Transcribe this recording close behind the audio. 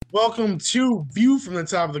Welcome to View from the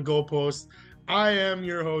Top of the Goalpost. I am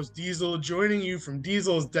your host, Diesel, joining you from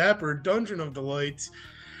Diesel's Dapper Dungeon of Delight.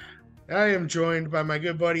 I am joined by my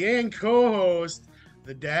good buddy and co host,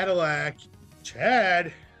 the Dadilac,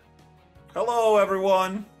 Chad. Hello,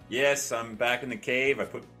 everyone. Yes, I'm back in the cave. I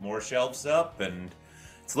put more shelves up, and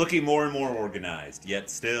it's looking more and more organized, yet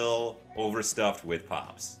still overstuffed with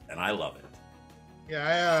pops, and I love it.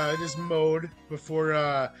 Yeah, I just mowed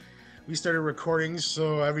before we started recording,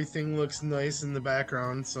 so everything looks nice in the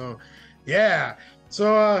background. So, yeah.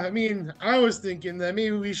 So, I was thinking that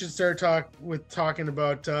maybe we should start talking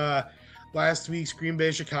about last week's Green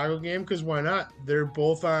Bay Chicago game because why not? They're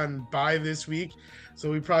both on bye this week, so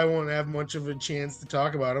we probably won't have much of a chance to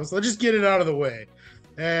talk about them. So let's just get it out of the way.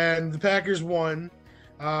 And the Packers won.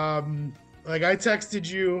 Like I texted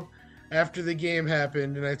you after the game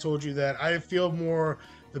happened, and I told you that I feel more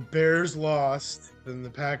the Bears lost than the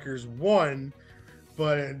Packers won,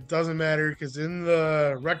 but it doesn't matter because in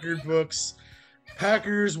the record books,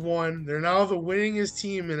 Packers won. They're now the winningest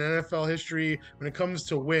team in NFL history when it comes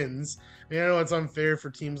to wins. I mean, I know it's unfair for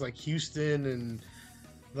teams like Houston and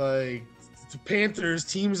like the Panthers,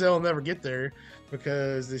 teams that'll never get there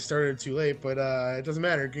because they started too late, but it doesn't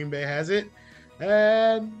matter. Green Bay has it.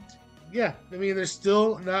 And yeah, I mean, they're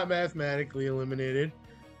still not mathematically eliminated,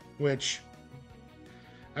 which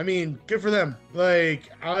I mean, good for them. I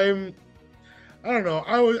don't know.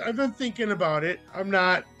 I've been thinking about it. I'm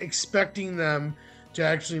not expecting them to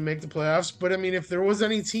actually make the playoffs, but I mean, if there was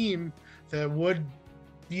any team that would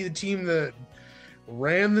be the team that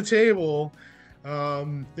ran the table,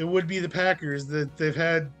 it would be the Packers. That they've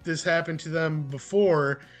had this happen to them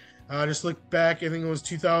before. Just look back. I think it was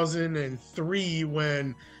 2003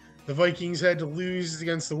 when the Vikings had to lose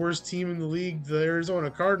against the worst team in the league, the Arizona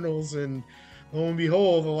Cardinals, and lo and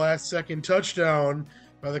behold, the last second touchdown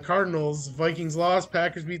by the Cardinals. Vikings lost,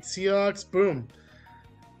 Packers beat the Seahawks. Boom.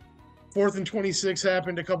 Fourth and 26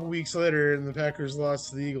 happened a couple weeks later, and the Packers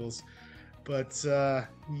lost to the Eagles. But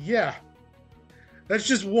yeah, that's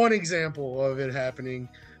just one example of it happening.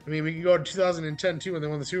 I mean, we can go to 2010 too when they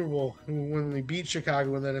won the Super Bowl, when they beat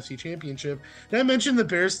Chicago in the NFC Championship. Did I mention the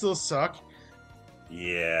Bears still suck?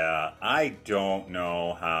 Yeah, I don't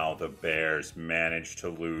know how the Bears managed to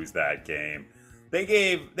lose that game.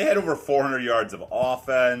 They had over 400 yards of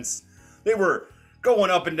offense. They were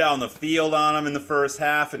going up and down the field on them in the first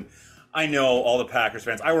half, and I know all the Packers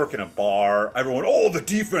fans. I work in a bar. Everyone, oh, the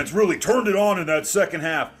defense really turned it on in that second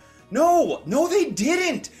half. No, they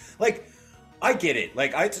didn't. Like, I get it.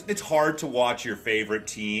 Like, it's hard to watch your favorite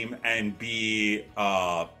team and be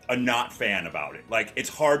a not fan about it. Like, it's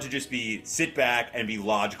hard to just sit back and be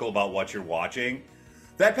logical about what you're watching.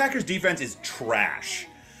 That Packers defense is trash.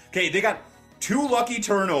 Okay, they got 2 lucky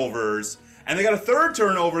turnovers, and they got a third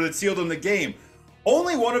turnover that sealed them the game.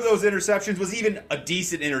 Only one of those interceptions was even a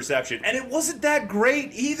decent interception, and it wasn't that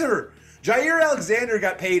great either. Jair Alexander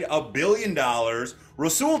got paid $1 billion.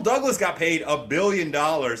 Rasul Douglas got paid $1 billion,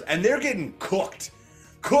 and they're getting cooked.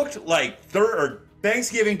 Cooked like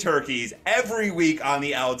Thanksgiving turkeys every week on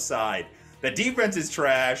the outside. The defense is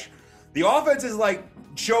trash. The offense is like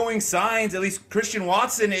showing signs, at least Christian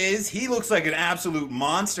Watson is. He looks like an absolute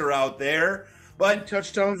monster out there. But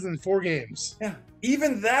touchdowns in 4 games. Yeah.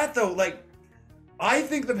 Even that though, like, I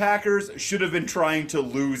think the Packers should have been trying to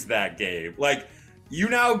lose that game. Like, you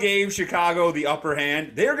now gave Chicago the upper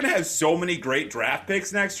hand. They're going to have so many great draft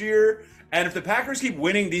picks next year. And if the Packers keep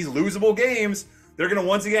winning these losable games, they're going to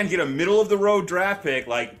once again get a middle of the road draft pick,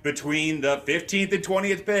 like between the 15th and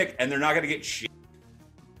 20th pick, and they're not going to get shit.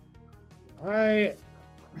 I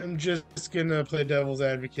am just going to play devil's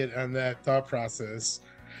advocate on that thought process.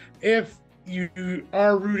 If you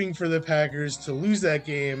are rooting for the Packers to lose that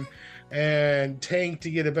game and tank to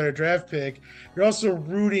get a better draft pick, you're also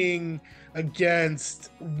rooting against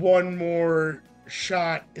one more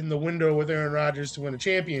shot in the window with Aaron Rodgers to win a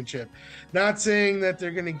championship. Not saying that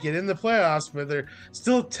they're going to get in the playoffs, but they're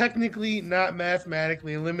still technically not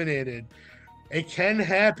mathematically eliminated. It can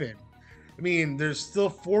happen. I mean, there's still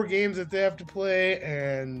 4 games that they have to play,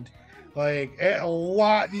 and like a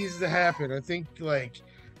lot needs to happen. I think like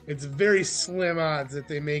it's very slim odds that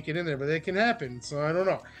they make it in there, but it can happen. So I don't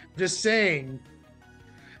know. I'm just saying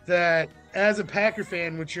that as a Packer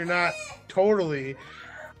fan, which you're not totally,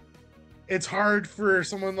 it's hard for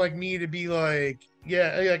someone like me to be like,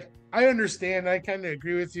 yeah, like I understand. I kind of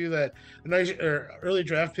agree with you that a nice early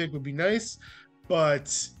draft pick would be nice,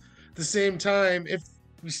 but at the same time, if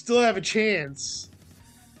we still have a chance,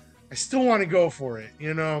 I still want to go for it,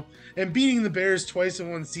 you know? And beating the Bears twice in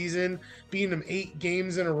one season, beating them 8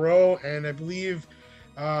 games in a row, and I believe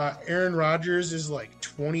Aaron Rodgers is like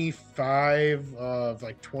 25 of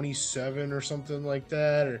like 27 or something like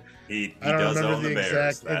that. Or He I don't does remember own the the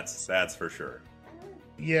Bears. exact. That's for sure.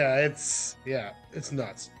 It's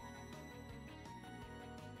nuts.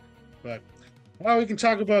 But well, we can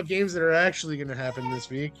talk about games that are actually going to happen this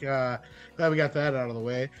week. Glad we got that out of the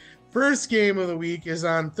way. First game of the week is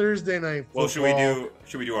on Thursday night football. Well,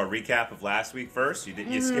 should we do our recap of last week first? You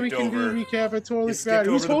We skipped can over. do a recap. I totally you forgot. skipped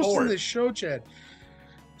Who's over the hosting board. this show, Chad?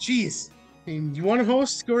 Jeez. You want to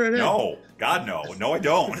host? Go right ahead. No, God no, no, I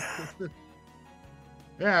don't.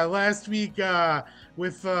 Yeah, last week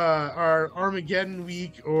with our Armageddon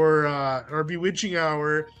week or our Bewitching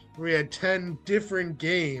Hour, we had 10 different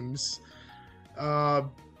games.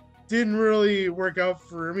 Didn't really work out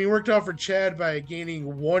for me. Worked out for Chad by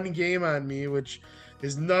gaining one game on me, which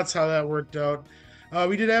is nuts how that worked out.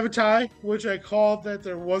 We did have a tie, which I called that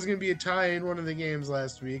there was going to be a tie in one of the games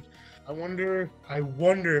last week. I wonder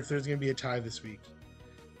if there's going to be a tie this week.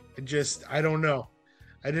 I don't know.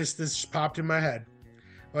 This just popped in my head.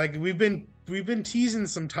 Like we've been teasing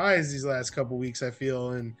some ties these last couple weeks, I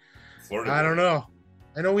feel, and Florida I don't know.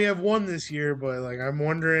 I know we have one this year, but like I'm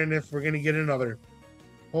wondering if we're gonna get another.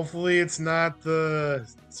 Hopefully, it's not the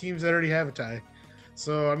teams that already have a tie.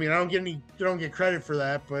 So I mean, I don't get credit for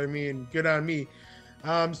that, but I mean, good on me.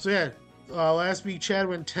 Last week Chad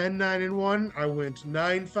went 10-9-1. I went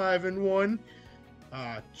 9-5-1.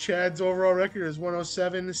 Chad's overall record is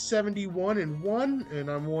 107-71-1, and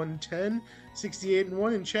I'm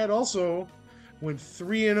 110-68-1. And Chad also went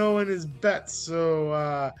 3-0 in his bets.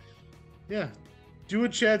 So do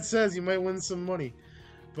what Chad says. You might win some money,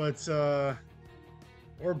 but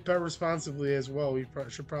or bet responsibly as well. We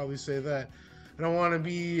should probably say that. I don't want to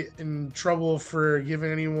be in trouble for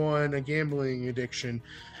giving anyone a gambling addiction.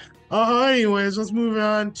 Anyways, let's move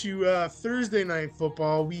on to Thursday night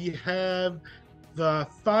football. We have the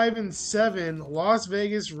 5-7 Las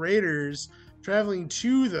Vegas Raiders traveling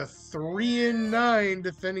to the 3-9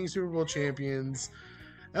 defending Super Bowl champions,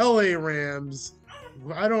 LA Rams.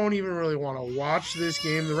 I don't even really want to watch this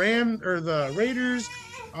game. The Raiders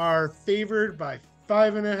are favored by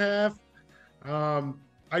 5.5.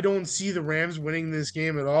 I don't see the Rams winning this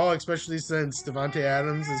game at all, especially since Davante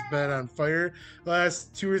Adams has been on fire the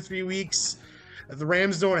last 2 or 3 weeks. The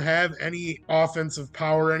Rams don't have any offensive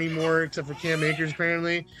power anymore, except for Cam Akers,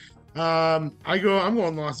 apparently. I'm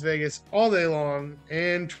going Las Vegas all day long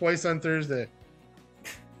and twice on Thursday.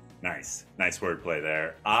 Nice wordplay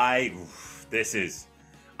there. I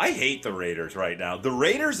hate the Raiders right now. The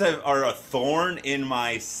Raiders are a thorn in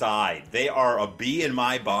my side. They are a bee in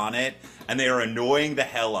my bonnet, and they are annoying the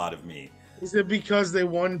hell out of me. Is it because they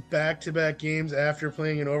won back-to-back games after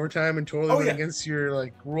playing in overtime and totally went against your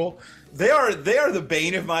rule? They are the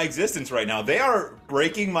bane of my existence right now. They are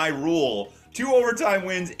breaking my rule. 2 overtime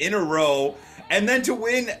wins in a row, and then to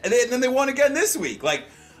win, and then they won again this week. Like,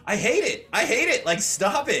 I hate it. Like,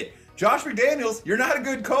 stop it. Josh McDaniels, you're not a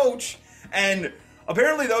good coach. And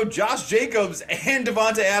apparently, though, Josh Jacobs and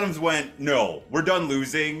Davante Adams went, no, we're done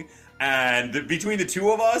losing. And between the two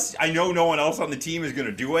of us, I know no one else on the team is going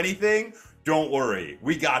to do anything. Don't worry.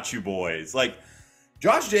 We got you, boys. Like,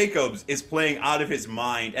 Josh Jacobs is playing out of his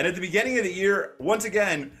mind. And at the beginning of the year, once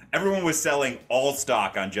again, everyone was selling all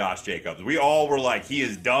stock on Josh Jacobs. We all were like, he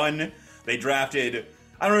is done. They drafted,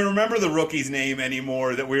 I don't even remember the rookie's name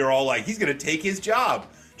anymore, that we were all like, he's going to take his job.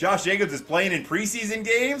 Josh Jacobs is playing in preseason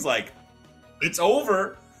games. Like, it's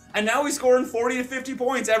over. And now he's scoring 40 to 50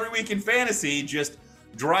 points every week in fantasy, just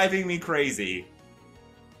driving me crazy.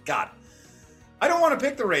 God, I don't want to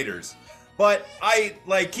pick the Raiders, but I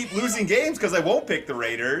keep losing games because I won't pick the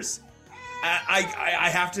Raiders. I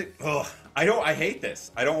have to. I hate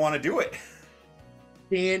this. I don't want to do it.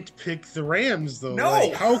 Can't pick the Rams though.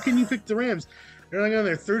 No. How can you pick the Rams? They're like on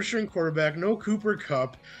their third string quarterback. No Cooper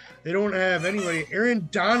Kupp. They don't have anybody. Aaron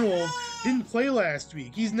Donald didn't play last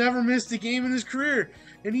week. He's never missed a game in his career.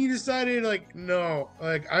 And he decided, no,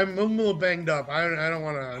 I'm a little banged up. I don't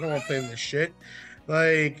want to play in this shit.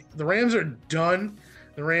 The Rams are done.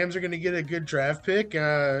 The Rams are going to get a good draft pick.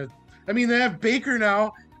 They have Baker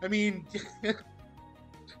now.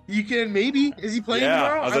 You can maybe. Is he playing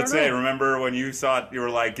tomorrow? I was going to say, remember when you thought, you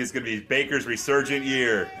were like, it's going to be Baker's resurgent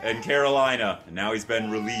year in Carolina. And now he's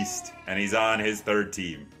been released, and he's on his third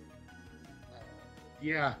team.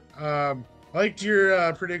 Yeah. I liked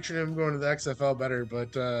your prediction of him going to the XFL better,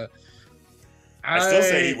 but I still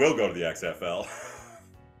say he will go to the XFL.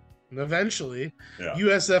 Eventually. Yeah.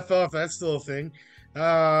 USFL, if that's still a thing.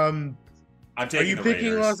 I'm taking the Raiders. Are you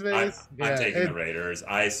picking Las Vegas? I'm taking the Raiders.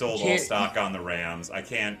 I sold all stock on the Rams. I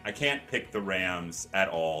can't pick the Rams at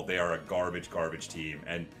all. They are a garbage team.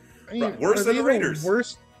 And I mean, Worse than the Raiders.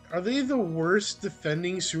 Are they the worst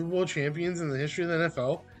defending Super Bowl champions in the history of the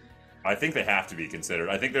NFL? I think they have to be considered.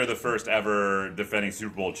 I think they're the first ever defending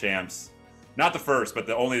Super Bowl champs. Not the first, but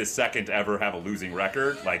only the second to ever have a losing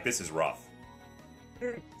record. Like, this is rough.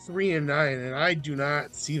 3-9, and I do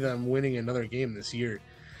not see them winning another game this year.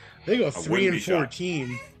 They go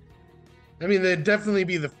 3-14. I mean, they'd definitely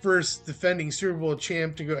be the first defending Super Bowl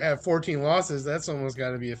champ to go have 14 losses. That's almost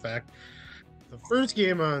got to be a fact. The first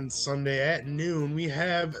game on Sunday at noon, we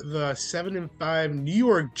have the 7-5 New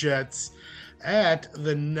York Jets at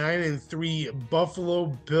the 9-3 Buffalo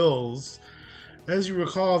Bills. As you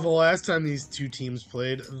recall, the last time these two teams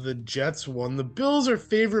played, the Jets won. The Bills are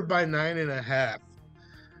favored by 9.5.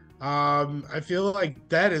 I feel like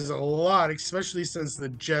that is a lot, especially since the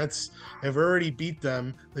Jets have already beat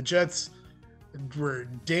them. The Jets were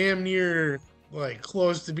damn near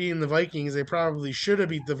close to beating the Vikings. They probably should have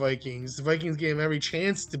beat the Vikings. The Vikings gave them every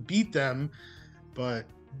chance to beat them, but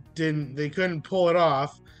they couldn't pull it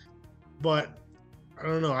off. But I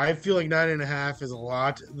don't know. I feel like 9.5 is a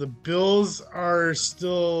lot. The Bills are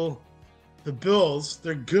still the Bills.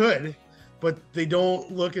 They're good, but they don't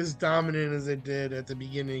look as dominant as they did at the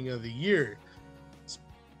beginning of the year.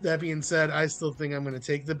 That being said, I still think I'm going to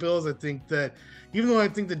take the Bills. I think that even though I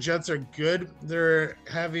think the Jets are good, they're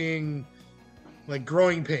having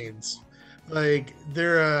growing pains.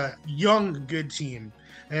 They're a young, good team,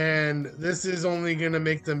 and this is only going to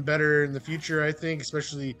make them better in the future, I think,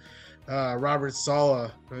 especially Robert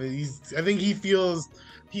Saleh. I think he feels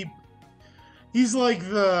he's like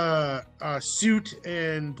the suit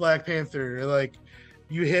in Black Panther.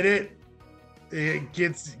 You hit it, it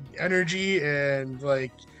gets energy, and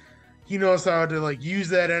he knows how to use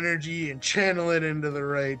that energy and channel it into the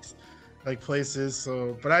right places.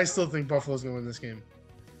 So, but I still think Buffalo's gonna win this game.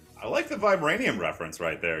 I like the vibranium reference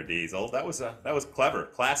right there, Diesel. That was clever,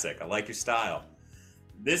 classic. I like your style.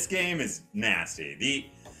 This game is nasty.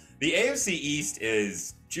 The AFC East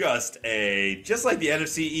is just like the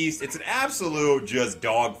NFC East. It's an absolute just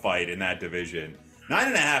dogfight in that division.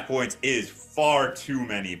 9.5 points is far too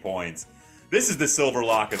many points. This is the silver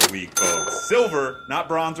lock of the week, folks. Silver, not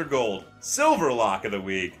bronze or gold. Silver lock of the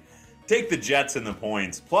week. Take the Jets in the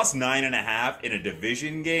points. Plus 9.5 in a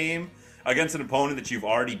division game against an opponent that you've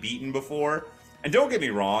already beaten before. And don't get me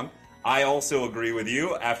wrong, I also agree with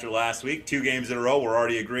you. After last week, 2 games in a row, we're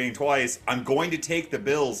already agreeing twice. I'm going to take the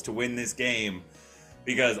Bills to win this game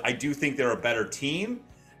because I do think they're a better team.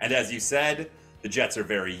 And as you said, the Jets are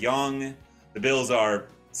very young. The Bills are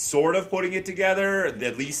sort of putting it together.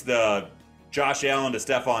 At least the Josh Allen to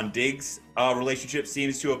Stephon Diggs relationship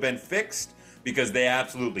seems to have been fixed because they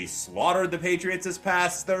absolutely slaughtered the Patriots this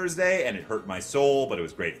past Thursday, and it hurt my soul, but it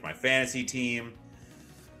was great for my fantasy team.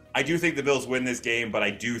 I do think the Bills win this game, but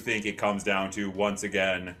I do think it comes down to, once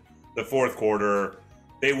again, the fourth quarter.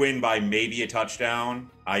 They win by maybe a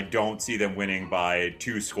touchdown. I don't see them winning by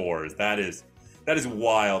 2 scores. That is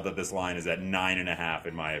wild that this line is at 9.5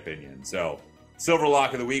 in my opinion. So, silver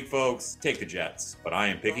lock of the week, folks. Take the Jets, but I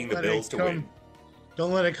am picking the Bills to win.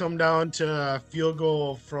 Don't let it come down to a field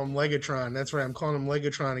goal from Legatron. That's right, I'm calling him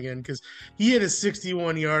Legatron again because he hit a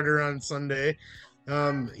 61-yarder on Sunday.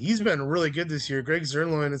 He's been really good this year. Greg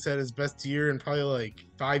Zerloin has had his best year in probably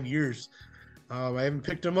 5 years. I haven't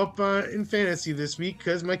picked him up in fantasy this week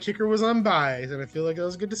because my kicker was on buys, and I feel like that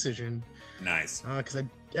was a good decision. Nice. Because I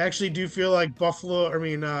actually do feel like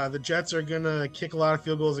the Jets are going to kick a lot of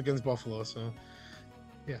field goals against Buffalo. So,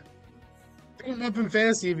 yeah. Pick him up in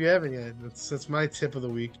fantasy if you haven't yet. That's my tip of the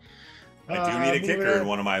week. I do need a kicker in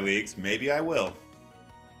one of my leagues. Maybe I will.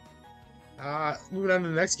 Moving on to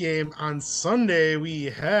the next game. On Sunday, we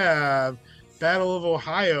have Battle of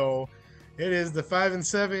Ohio. It is the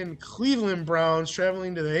 5-7 Cleveland Browns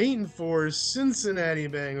traveling to the 8-4 Cincinnati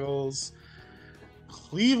Bengals.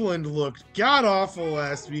 Cleveland looked god-awful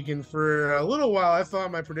last week, and for a little while, I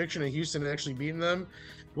thought my prediction of Houston actually beating them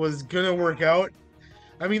was going to work out.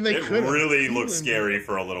 I mean, they could. It really looked scary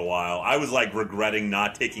for a little while. I was regretting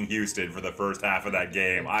not taking Houston for the first half of that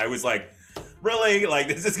game. I was like, really?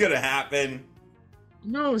 This is going to happen?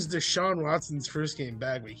 No, it was Deshaun Watson's first game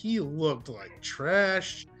back, but he looked like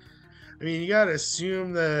trash. I mean, you got to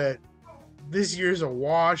assume that this year's a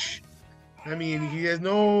wash. I mean, he has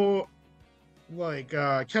no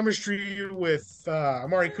chemistry with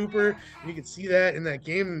Amari Cooper. You can see that in that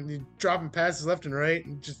game. He's dropping passes left and right,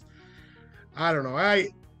 and just I don't know. I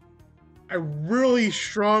really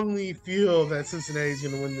strongly feel that Cincinnati's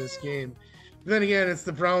going to win this game. But then again, it's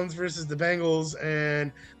the Browns versus the Bengals,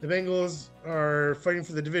 and the Bengals are fighting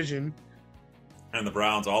for the division. And the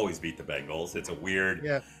Browns always beat the Bengals. It's a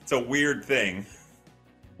weird thing.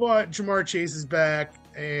 But Jamar Chase is back.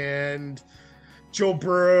 and Joe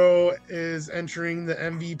Burrow is entering the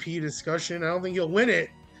MVP discussion. I don't think he'll win it,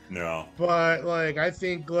 No. but like I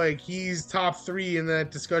think like he's top 3 in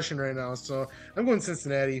that discussion right now. So I'm going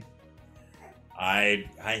Cincinnati. I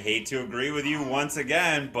hate to agree with you once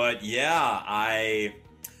again, but yeah, I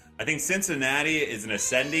think Cincinnati is an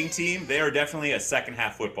ascending team. They are definitely a second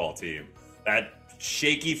half football team. That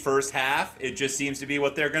shaky first half, it just seems to be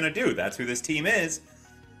what they're going to do. That's who this team is.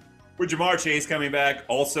 With Ja'Marr Chase coming back,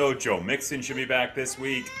 also Joe Mixon should be back this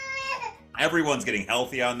week. Everyone's getting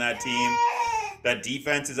healthy on that team. That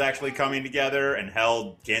defense is actually coming together and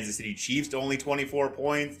held Kansas City Chiefs to only 24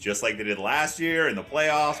 points, just like they did last year in the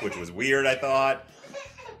playoffs, which was weird, I thought.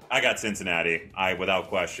 I got Cincinnati, without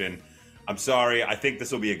question. I'm sorry, I think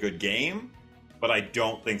this will be a good game, but I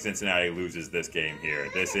don't think Cincinnati loses this game here.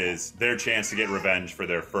 This is their chance to get revenge for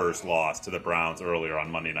their first loss to the Browns earlier on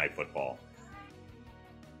Monday Night Football.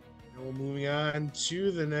 Well, moving on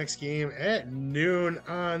to the next game at noon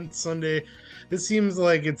on Sunday. It seems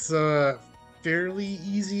like it's a fairly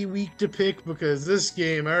easy week to pick because this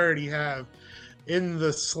game I already have in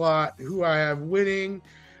the slot who I have winning.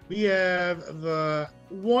 We have the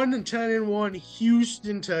 1-10-1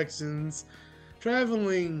 Houston Texans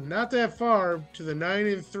traveling not that far to the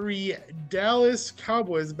 9-3 Dallas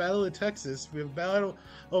Cowboys. Battle of Texas. We have Battle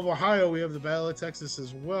of Ohio. We have the Battle of Texas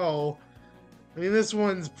as well. I mean, this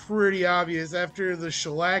one's pretty obvious after the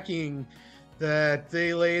shellacking that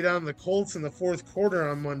they laid on the Colts in the fourth quarter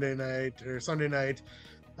on Monday night or Sunday night.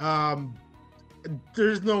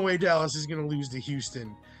 There's no way Dallas is going to lose to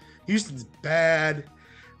Houston. Houston's bad.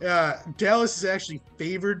 Dallas is actually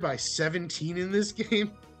favored by 17 in this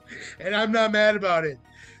game, and I'm not mad about it.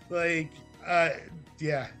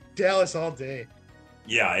 Yeah, Dallas all day.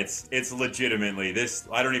 Yeah, it's legitimately this.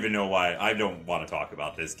 I don't even know why. I don't want to talk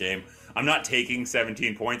about this game. I'm not taking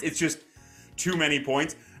 17 points. It's just too many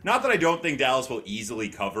points. Not that I don't think Dallas will easily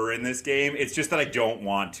cover in this game. It's just that I don't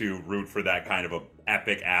want to root for that kind of a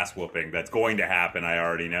epic ass whooping that's going to happen. I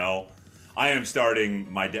already know. I'm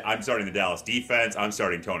starting the Dallas defense. I'm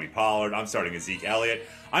starting Tony Pollard. I'm starting Zeke Elliott.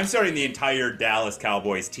 I'm starting the entire Dallas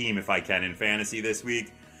Cowboys team if I can in fantasy this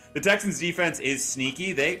week. The Texans defense is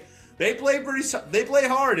sneaky. They play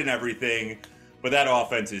hard and everything, but that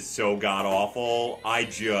offense is so god-awful.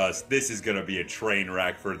 This is going to be a train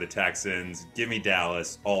wreck for the Texans. Give me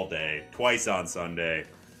Dallas all day, twice on Sunday.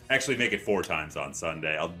 Actually, make it 4 times on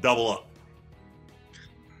Sunday. I'll double up.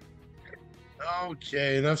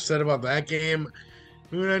 Okay, enough said about that game.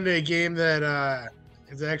 Moving on to a game that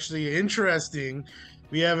is actually interesting.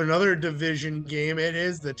 We have another division game. It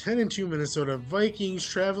is the 10-2 Minnesota Vikings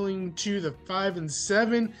traveling to the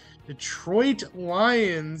 5-7 Detroit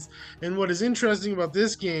Lions. And what is interesting about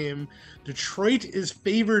this game, Detroit is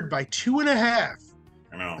favored by 2.5.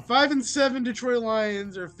 I know. The 5-7 Detroit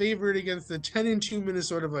Lions are favored against the 10-2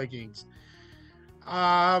 Minnesota Vikings.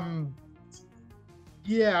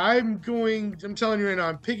 Yeah, I'm telling you right now,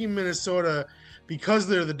 I'm picking Minnesota because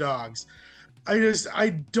they're the dogs. I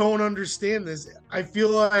don't understand this. I feel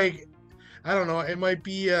like, I don't know, it might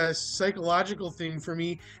be a psychological thing for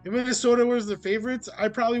me. If Minnesota was the favorites, I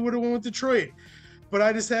probably would have went with Detroit. But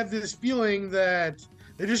I just have this feeling that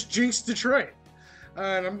they just jinxed Detroit.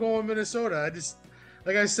 And I'm going Minnesota.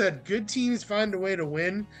 Like I said, good teams find a way to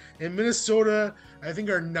win. And Minnesota, I think,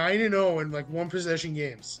 are 9-0 in like one possession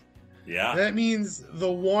games. Yeah. That means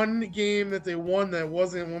the one game that they won that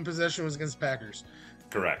wasn't one possession was against Packers.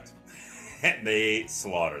 Correct. They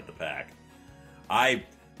slaughtered the Pack. I'm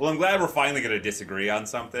glad we're finally going to disagree on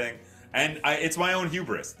something. And it's my own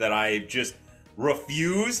hubris that I just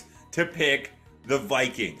refuse to pick the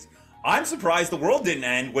Vikings. I'm surprised the world didn't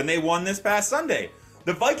end when they won this past Sunday.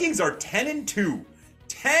 The Vikings are 10-2.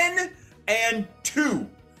 10-2.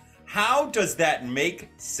 How does that make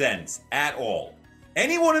sense at all?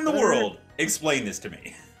 Anyone in the world, explain this to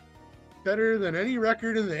me. Better than any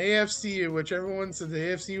record in the AFC, in which everyone said the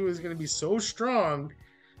AFC was going to be so strong.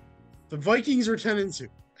 The Vikings are 10-2.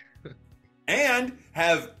 And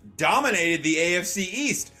have dominated the AFC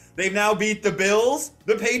East. They've now beat the Bills,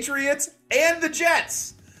 the Patriots, and the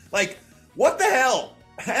Jets. Like, what the hell?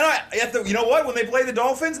 And you know what? When they play the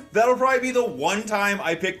Dolphins, that'll probably be the one time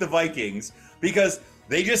I pick the Vikings because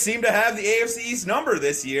they just seem to have the AFC East number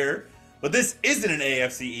this year. But this isn't an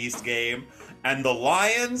AFC East game, and the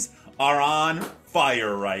Lions are on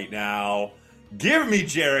fire right now. Give me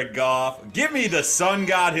Jared Goff. Give me the sun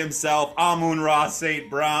god himself, Amon-Ra St.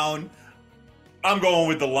 Brown. I'm going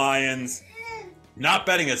with the Lions. Not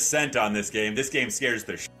betting a cent on this game. This game scares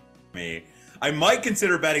the shit out of me. I might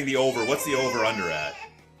consider betting the over. What's the over-under at?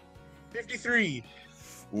 53.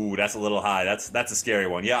 Ooh, that's a little high. That's a scary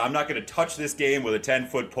one. Yeah, I'm not going to touch this game with a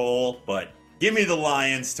 10-foot pole, but give me the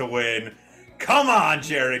Lions to win. Come on,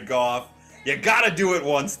 Jared Goff. You got to do it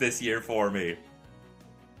once this year for me.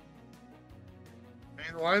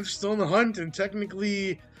 And the Lions are still in the hunt, and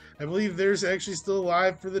technically, I believe there's actually still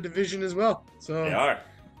alive for the division as well. So They are.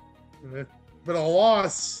 But a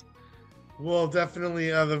loss will definitely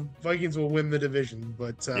the Vikings will win the division.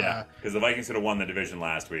 But Yeah, because the Vikings could have won the division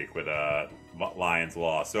last week with a Lions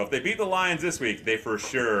loss. So if they beat the Lions this week, they for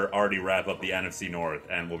sure already wrap up the NFC North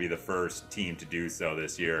and will be the first team to do so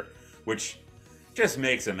this year, which just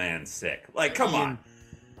makes a man sick. Like, come on.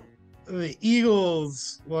 the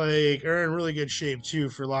Eagles are in really good shape too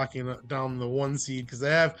for locking down the 1 seed because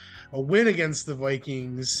they have a win against the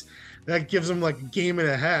Vikings. That gives them like a game and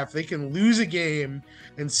a half. They can lose a game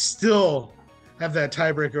and still have that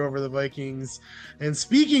tiebreaker over the Vikings. And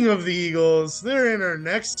speaking of the Eagles, they're in our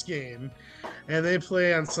next game, and they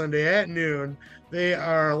play on Sunday at noon. They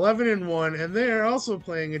are 11-1, and they are also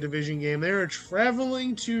playing a division game. They are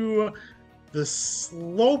traveling to the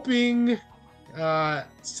sloping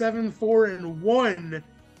 7-4-1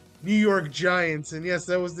 New York Giants. And yes,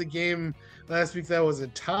 that was the game last week. That was a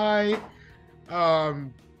tie.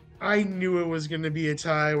 I knew it was going to be a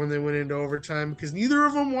tie when they went into overtime because neither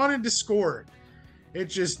of them wanted to score.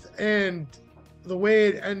 And the way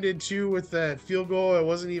it ended too with that field goal, it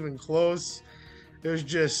wasn't even close. It was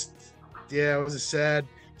just, it was a sad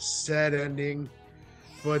ending.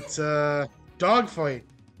 But dogfight,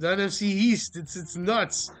 the NFC East, it's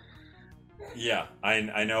nuts. Yeah,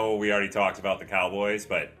 I know we already talked about the Cowboys,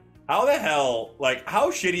 but how the hell,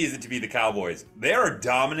 how shitty is it to be the Cowboys? They are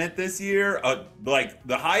dominant this year.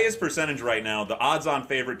 The highest percentage right now, the odds-on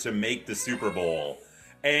favorite to make the Super Bowl,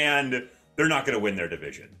 and they're not going to win their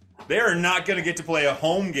division. They are not going to get to play a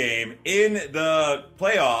home game in the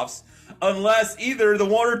playoffs unless either the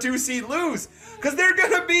 1 or 2 seed lose, because they're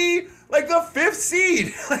going to be like the 5th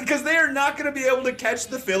seed, because they are not going to be able to catch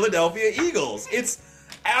the Philadelphia Eagles. It's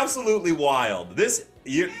absolutely wild.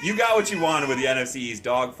 You got what you wanted with the NFC East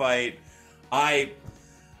dogfight. I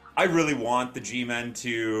really want the G-men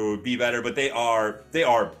to be better, but they are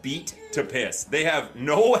beat to piss. They have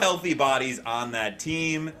no healthy bodies on that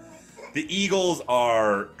team. The Eagles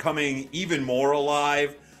are coming even more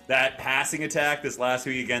alive. That passing attack this last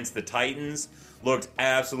week against the Titans looked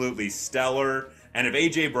absolutely stellar. And if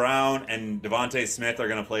A.J. Brown and Devontae Smith are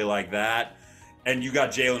going to play like that, and you got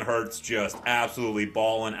Jalen Hurts just absolutely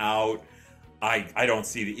balling out, I don't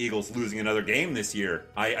see the Eagles losing another game this year.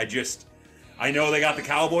 I know they got the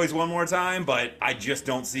Cowboys one more time, but I just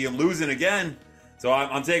don't see them losing again. So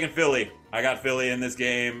I'm taking Philly. I got Philly in this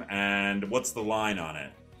game, and what's the line on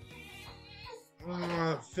it?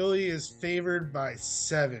 Philly is favored by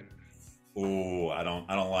 7. Ooh, I don't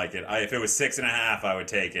like it. If it was 6.5, I would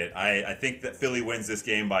take it. I think that Philly wins this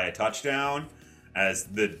game by a touchdown, as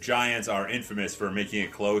the Giants are infamous for making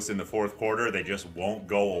it close in the fourth quarter. They just won't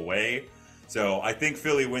go away. So I think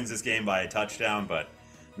Philly wins this game by a touchdown, but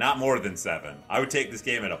not more than 7. I would take this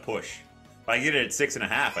game at a push. If I get it at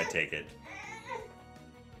 6.5, I'd take it.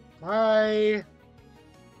 I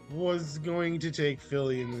was going to take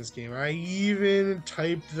Philly in this game. I even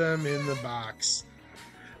typed them in the box.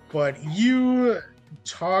 But you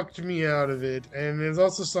talked me out of it. And there's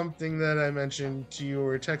also something that I mentioned to you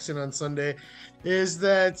or texted on Sunday, is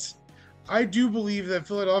that I do believe that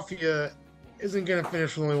Philadelphia isn't going to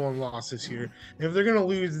finish with only 1 loss this year. And if they're going to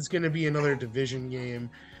lose, it's going to be another division game.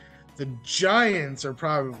 The Giants are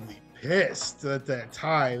probably pissed at that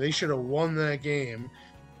tie. They should have won that game.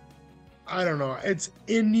 I don't know. It's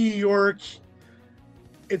in New York.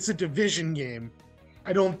 It's a division game.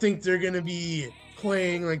 I don't think they're going to be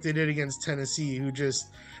playing like they did against Tennessee,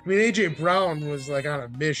 A.J. Brown was on a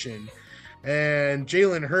mission, and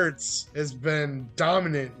Jalen Hurts has been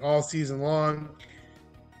dominant all season long.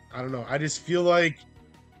 I don't know. I just feel like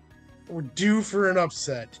we're due for an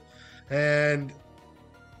upset, and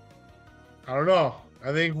I don't know.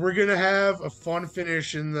 I think we're going to have a fun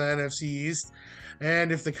finish in the NFC East.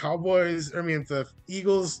 And if the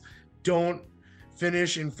Eagles don't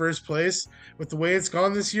finish in first place with the way it's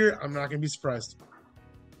gone this year, I'm not going to be surprised.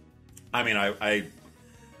 I mean, I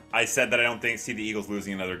said that I don't see the Eagles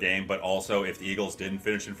losing another game, but also if the Eagles didn't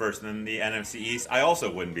finish in first in the NFC East, I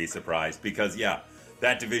also wouldn't be surprised because,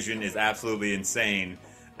 that division is absolutely insane.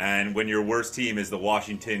 And when your worst team is the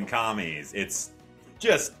Washington Commies, it's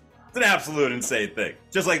an absolute insane thing.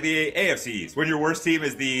 Just like the AFC East. When your worst team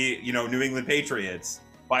is the, New England Patriots,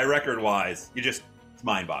 by record-wise, it's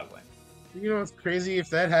mind-boggling. It's crazy if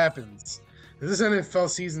that happens. This NFL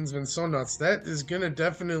season's been so nuts. That is going to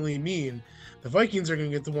definitely mean the Vikings are going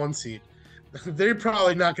to get the 1 seed. they're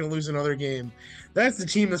probably not going to lose another game. That's the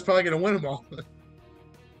team that's probably going to win them all.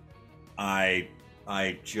 I'm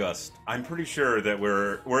pretty sure that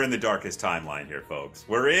we're in the darkest timeline here, folks.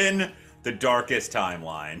 We're in the darkest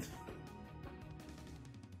timeline.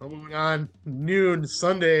 Moving on, noon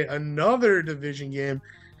Sunday, another division game.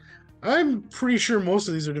 I'm pretty sure most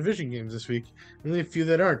of these are division games this week. Only a few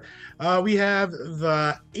that aren't. We have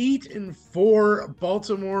the 8-4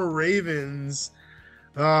 Baltimore Ravens.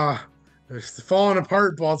 They're falling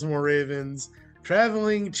apart. Baltimore Ravens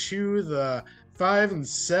traveling to the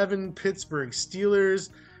 5-7 Pittsburgh Steelers.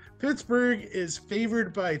 Pittsburgh is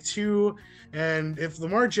favored by 2, and if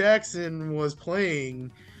Lamar Jackson was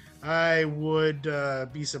playing, I would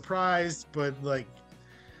be surprised, but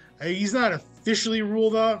he's not officially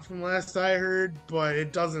ruled out from last I heard, but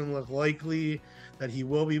it doesn't look likely that he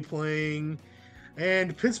will be playing.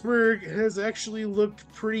 And Pittsburgh has actually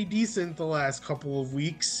looked pretty decent the last couple of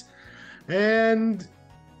weeks. And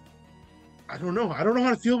I don't know how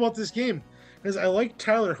to feel about this game, because I liked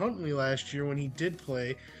Tyler Huntley last year when he did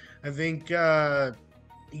play. I think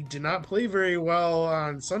he did not play very well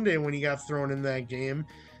on Sunday when he got thrown in that game,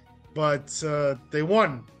 but they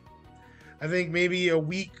won. I think maybe a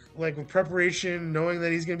week with preparation, knowing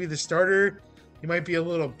that he's going to be the starter, he might be a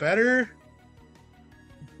little better.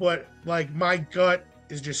 But my gut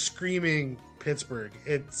is just screaming Pittsburgh.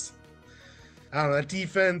 I don't know, that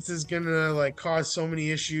defense is going to cause so many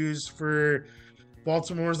issues for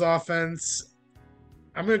Baltimore's offense.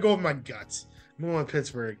 I'm going to go with my guts. I'm going with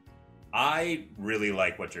Pittsburgh. I really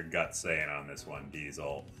like what your gut's saying on this one,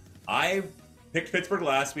 Diesel. I picked Pittsburgh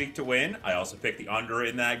last week to win. I also picked the under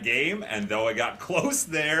in that game, and though I got close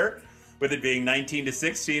there, with it being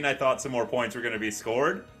 19-16, I thought some more points were going to be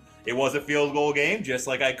scored. It was a field goal game, just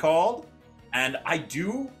like I called. And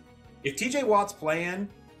if TJ Watt's playing,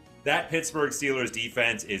 that Pittsburgh Steelers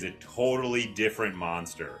defense is a totally different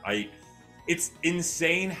monster. It's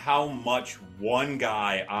insane how much one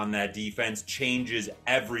guy on that defense changes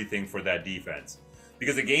everything for that defense.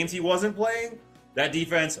 Because the games he wasn't playing, that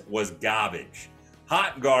defense was garbage.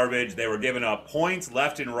 Hot garbage. They were giving up points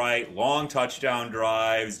left and right, long touchdown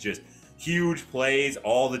drives, just huge plays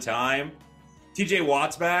all the time. TJ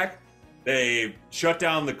Watt's back. They shut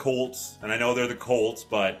down the Colts, and I know they're the Colts,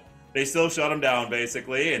 but they still shut them down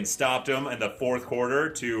basically and stopped them in the fourth quarter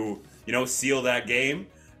to, seal that game.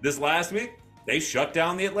 This last week, they shut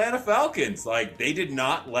down the Atlanta Falcons. They did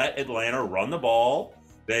not let Atlanta run the ball.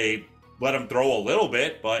 They let them throw a little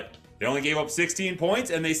bit, but they only gave up 16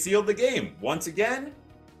 points, and they sealed the game. Once again,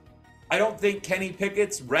 I don't think Kenny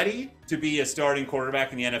Pickett's ready to be a starting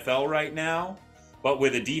quarterback in the NFL right now, but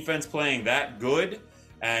with a defense playing that good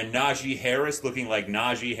and Najee Harris looking like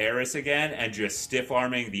Najee Harris again and just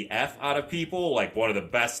stiff-arming the F out of people, one of the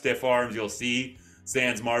best stiff arms you'll see,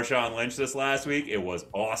 sans Marshawn Lynch this last week. It was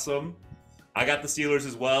awesome. I got the Steelers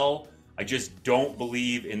as well. I just don't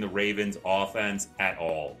believe in the Ravens offense at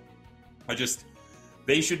all.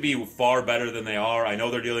 They should be far better than they are. I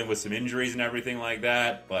know they're dealing with some injuries and everything like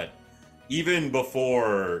that, but even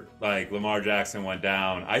before Lamar Jackson went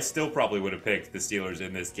down, I still probably would have picked the Steelers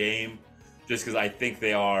in this game just because I think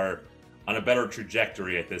they are on a better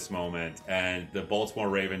trajectory at this moment, and the Baltimore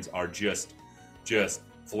Ravens are just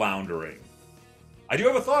floundering. I do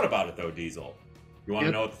have a thought about it though, Diesel. You want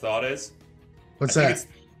to know what the thought is? What's that?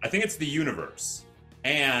 I think it's the universe.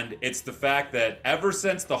 And it's the fact that ever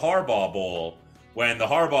since the Harbaugh Bowl, when the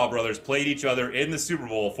Harbaugh brothers played each other in the Super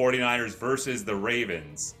Bowl, 49ers versus the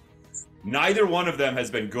Ravens, neither one of them has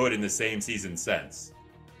been good in the same season since.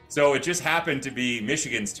 So it just happened to be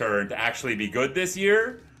Michigan's turn to actually be good this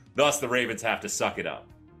year. Thus, the Ravens have to suck it up.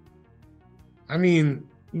 I mean,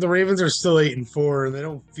 the Ravens are still 8-4. They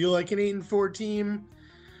don't feel like an 8-4 team,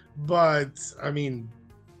 but I mean,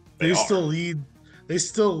 they still lead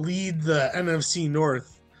the NFC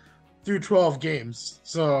North through 12 games.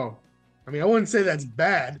 So, I mean, I wouldn't say that's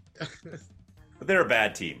bad. But they're a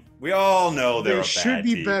bad team. We all know they're a bad team. They should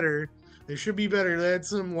be better. They should be better. They had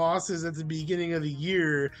some losses at the beginning of the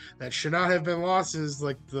year that should not have been losses,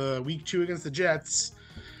 like the week 2 against the Jets.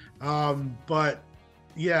 But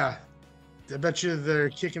yeah, I bet you they're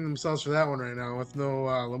kicking themselves for that one right now with no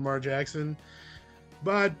Lamar Jackson.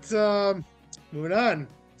 But moving on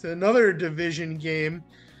to another division game,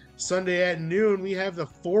 Sunday at noon, we have the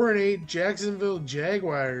 4-8 Jacksonville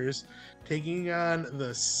Jaguars taking on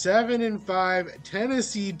the 7-5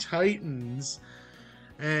 Tennessee Titans.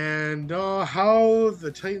 And how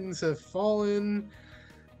the Titans have fallen.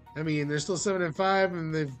 I mean, they're still 7-5,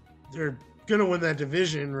 and they're gonna win that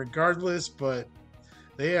division regardless, but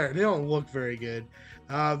they don't look very good.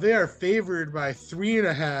 They are favored by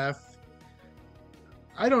 3.5.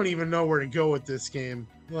 I don't even know where to go with this game.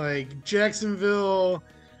 Like Jacksonville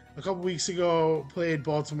a couple weeks ago played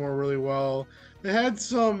Baltimore really well. They had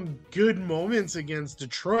some good moments against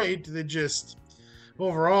Detroit. They just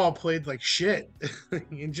overall played like shit.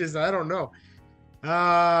 And just I don't know.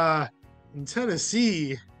 In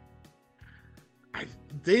Tennessee,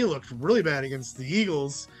 they looked really bad against the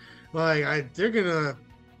Eagles. They're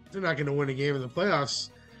not gonna win a game in the playoffs.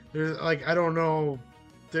 They're like I don't know.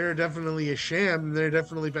 They're definitely a sham. They're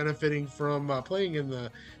definitely benefiting from playing in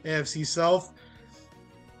the AFC South.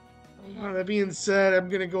 That being said, I'm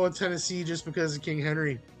gonna go with Tennessee just because of King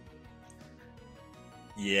Henry.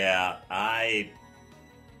 Yeah,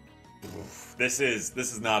 this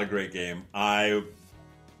is not a great game.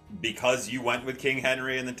 Because you went with King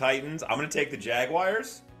Henry and the Titans, I'm going to take the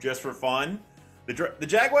Jaguars just for fun. The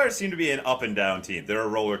Jaguars seem to be an up and down team. They're a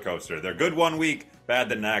roller coaster. They're good one week, bad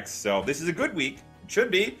the next. So this is a good week. It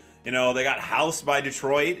should be. You know, they got housed by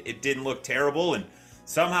Detroit. It didn't look terrible. And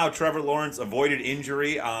somehow Trevor Lawrence avoided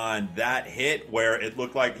injury on that hit where it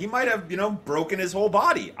looked like he might have, broken his whole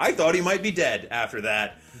body. I thought he might be dead after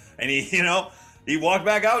that. And he walked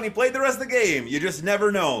back out and he played the rest of the game. You just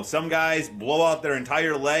never know. Some guys blow out their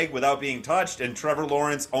entire leg without being touched, and Trevor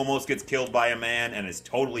Lawrence almost gets killed by a man and is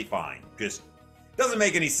totally fine. Just doesn't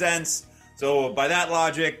make any sense. So by that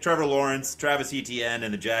logic, Trevor Lawrence, Travis Etienne,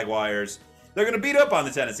 and the Jaguars, they're going to beat up on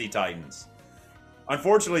the Tennessee Titans.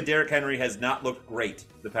 Unfortunately, Derrick Henry has not looked great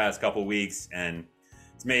the past couple weeks, and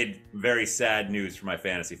it's made very sad news for my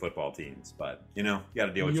fantasy football teams. But, you got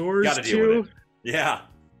to deal with it. Yeah.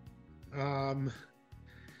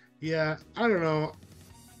 Yeah, I don't know.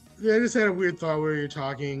 I just had a weird thought where you're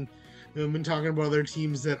talking. We've been talking about other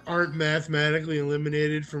teams that aren't mathematically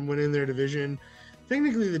eliminated from winning their division.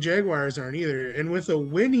 Technically, the Jaguars aren't either. And with a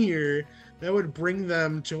win here, that would bring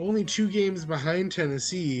them to only 2 games behind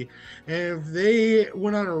Tennessee. And if they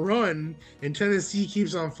went on a run and Tennessee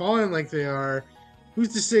keeps on falling like they are, who's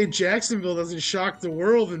to say Jacksonville doesn't shock the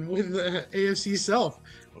world and win the AFC South?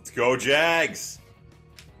 Let's go, Jags.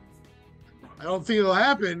 I don't think it'll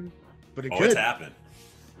happen, but it could. It's happened.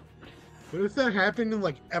 What if that happened in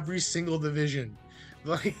like every single division?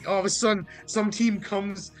 Like all of a sudden, some team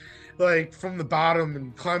comes like from the bottom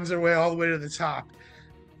and climbs their way all the way to the top.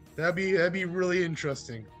 That'd be really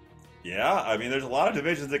interesting. Yeah, I mean, there's a lot of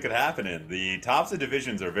divisions that could happen in. The tops of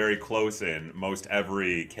divisions are very close in most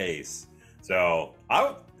every case. So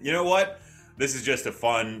you know what? This is just a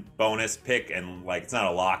fun bonus pick, and like it's not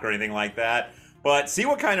a lock or anything like that. But see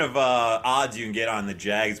what kind of odds you can get on the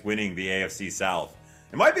Jags winning the AFC South.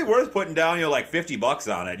 It might be worth putting down, like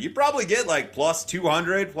 $50 on it. You probably get like plus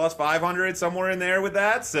 200, plus 500, somewhere in there with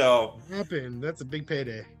that. So that's a big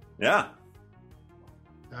payday. Yeah.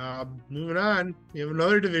 Moving on, we have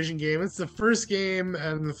another division game. It's the first game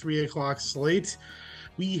on the 3:00 slate.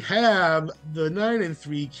 We have the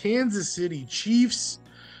 9-3 Kansas City Chiefs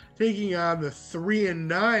taking on the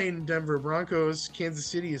 3-9 Denver Broncos. Kansas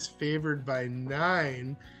City is favored by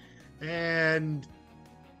 9. And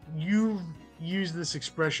you've used this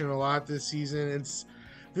expression a lot this season. It's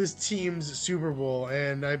this team's Super Bowl.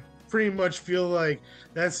 And I pretty much feel like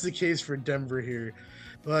that's the case for Denver here.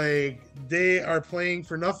 Like, they are playing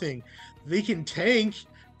for nothing. They can tank,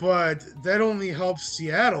 but that only helps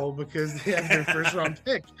Seattle because they have their first round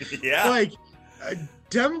pick. Yeah. Like,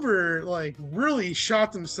 Denver really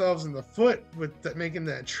shot themselves in the foot with making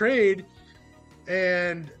that trade,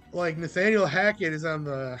 and Nathaniel Hackett is on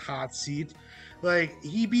the hot seat.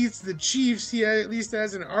 He beats the Chiefs, he at least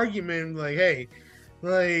has an argument. Hey,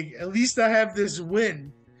 at least I have this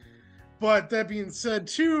win. But that being said,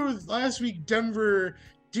 too, last week Denver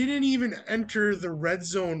didn't even enter the red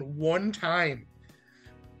zone one time.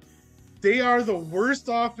 They are the worst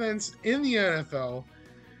offense in the NFL,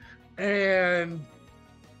 and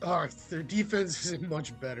their defense isn't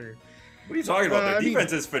much better. What are you talking about? Their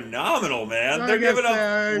defense is phenomenal, man. They're giving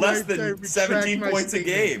up less than 17 points a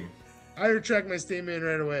game. I retract my statement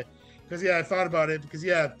right away. Because, I thought about it. Because,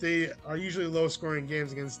 they are usually low-scoring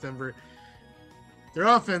games against Denver. Their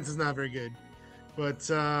offense is not very good. But,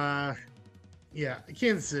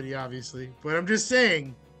 Kansas City, obviously. But I'm just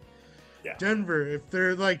saying, Denver, if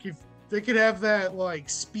they're, if they could have that,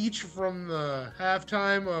 speech from the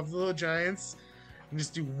halftime of the Little Giants and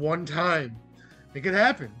just do one time, it could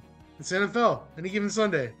happen. It's NFL, any given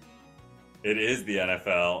Sunday. It is the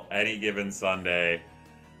NFL, any given Sunday.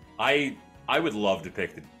 I would love to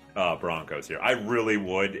pick the Broncos here. I really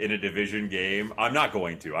would in a division game. I'm not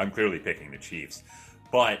going to. I'm clearly picking the Chiefs.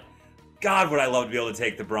 But, God, would I love to be able to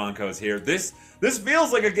take the Broncos here. This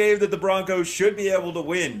feels like a game that the Broncos should be able to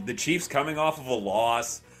win. The Chiefs coming off of a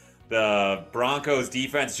loss. The Broncos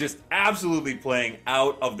defense just absolutely playing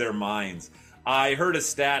out of their minds. I heard a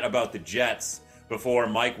stat about the Jets before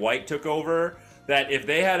Mike White took over that if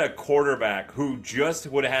they had a quarterback who just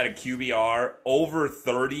would have had a QBR over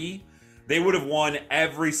 30, they would have won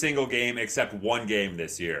every single game except one game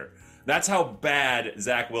this year. That's how bad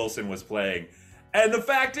Zach Wilson was playing. And the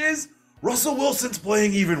fact is, Russell Wilson's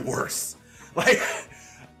playing even worse. Like,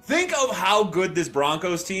 think of how good this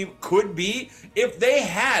Broncos team could be if they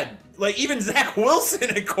had, like, even Zach Wilson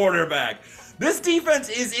at quarterback. This defense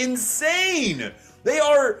is insane. They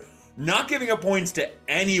are not giving up points to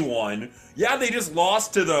anyone. Yeah, they just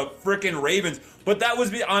lost to the frickin' Ravens, but that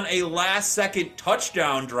was on a last-second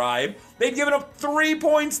touchdown drive. They'd given up 3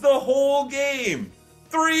 points the whole game.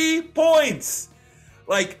 3 points.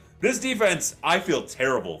 Like, this defense, I feel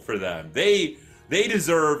terrible for them. They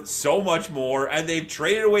deserve so much more, and they've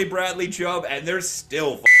traded away Bradley Chubb, and they're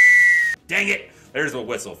still dang it. There's a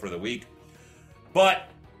whistle for the week. But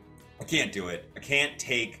I can't do it. I can't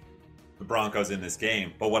take the Broncos in this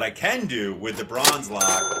game. But what I can do with the bronze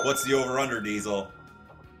lock, what's the over-under, Diesel?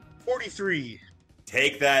 43.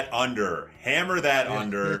 Take that under. Hammer that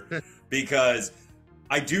under, because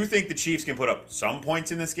I do think the Chiefs can put up some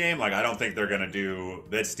points in this game. Like, I don't think they're going to do,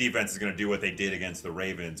 this defense is going to do what they did against the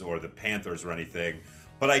Ravens or the Panthers or anything.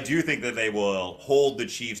 But I do think that they will hold the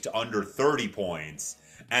Chiefs to under 30 points.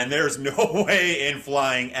 And there's no way in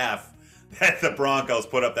flying F that the Broncos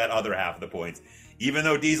put up that other half of the points. Even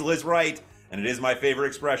though Diesel is right, and it is my favorite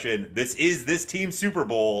expression, this is this team's Super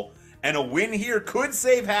Bowl, and a win here could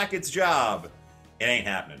save Hackett's job. It ain't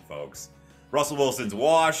happening, folks. Russell Wilson's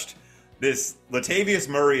washed. This Latavius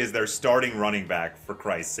Murray is their starting running back, for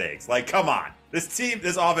Christ's sakes. Like, come on. This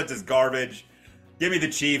offense is garbage. Give me the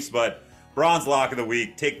Chiefs, but bronze lock of the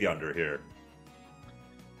week, take the under here.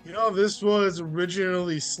 You know, this was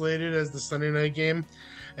originally slated as the Sunday night game,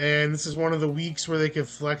 and this is one of the weeks where they could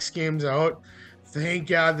flex games out. Thank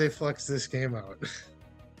God they flexed this game out.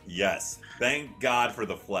 Yes, thank God for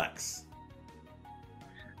the flex.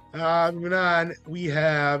 Moving on, we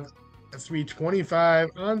have 3:25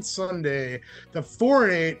 on Sunday. The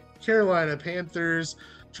 4-8 Carolina Panthers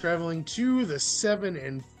traveling to the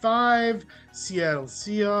 7-5 Seattle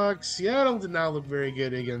Seahawks. Seattle did not look very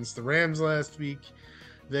good against the Rams last week.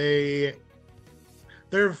 They're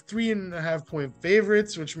 3.5 point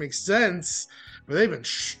favorites, which makes sense, but they've been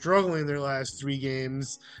struggling their last 3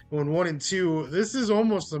 games, going 1-2. This is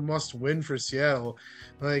almost a must-win for Seattle,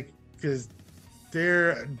 like, because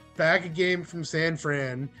they're back a game from San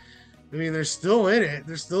Fran. I mean, they're still in it.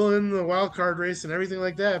 They're still in the wild card race and everything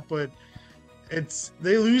like that, but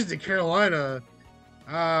they lose to Carolina.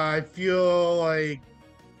 I feel like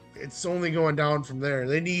it's only going down from there.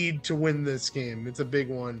 They need to win this game. It's a big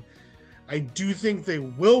one. I do think they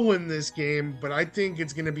will win this game, but I think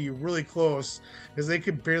it's going to be really close because they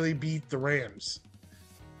could barely beat the Rams.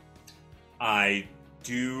 I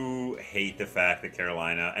do hate the fact that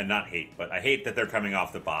Carolina, and not hate, but I hate that they're coming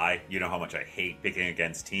off the bye. You know how much I hate picking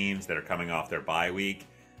against teams that are coming off their bye week.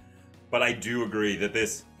 But I do agree that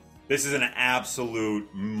this is an absolute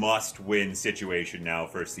must-win situation now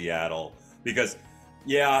for Seattle. Because,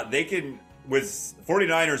 yeah, they can, with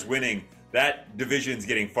 49ers winning, that division's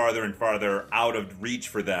getting farther and farther out of reach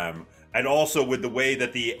for them. And also with the way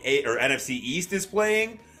that the NFC East is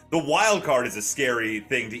playing, the wild card is a scary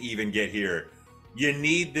thing to even get here. You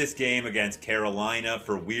need this game against Carolina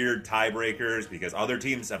for weird tiebreakers because other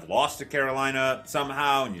teams have lost to Carolina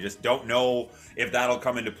somehow, and you just don't know if that'll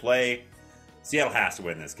come into play. Seattle has to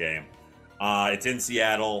win this game. It's in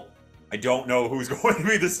Seattle. I don't know who's going to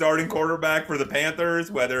be the starting quarterback for the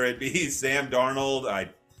Panthers, whether it be Sam Darnold.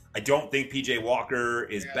 I don't think PJ Walker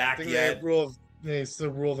is back yet. They still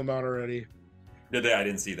ruled them out already. Did they? I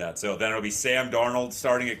didn't see that. So then it'll be Sam Darnold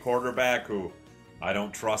starting at quarterback, who I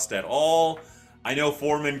don't trust at all. I know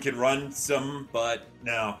Foreman can run some, but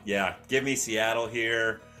no. Yeah, give me Seattle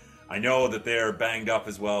here. I know that they're banged up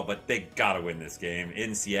as well, but they got to win this game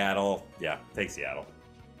in Seattle. Yeah, take Seattle.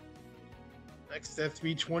 Next at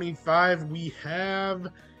 3:25, we have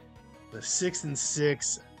the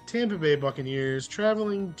 6-6 Tampa Bay Buccaneers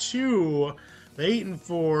traveling to the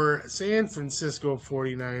 8-4 San Francisco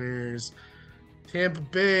 49ers. Tampa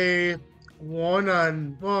Bay won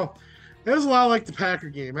on, well, it was a lot like the Packer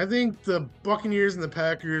game. I think the Buccaneers and the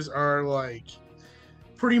Packers are like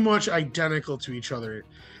pretty much identical to each other.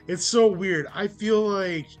 It's so weird. I feel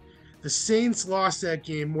like the Saints lost that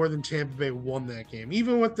game more than Tampa Bay won that game.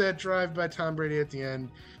 Even with that drive by Tom Brady at the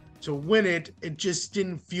end to win it, it just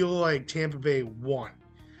didn't feel like Tampa Bay won.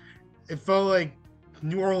 It felt like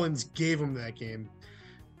New Orleans gave them that game.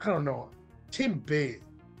 I don't know. Tampa Bay,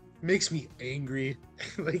 makes me angry.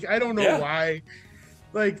 Like, I don't know Yeah. why.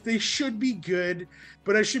 Like, they should be good,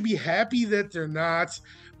 but I should be happy that they're not.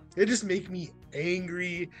 It just make me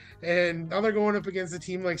angry. And now they're going up against a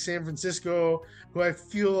team like San Francisco, who I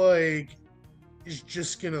feel like is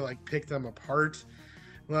just gonna like pick them apart.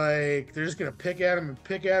 Like, they're just gonna pick at them and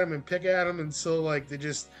pick at them and pick at them, and so like they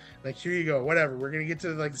just like, here you go, whatever. We're gonna get to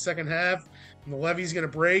like the second half, and the levee's gonna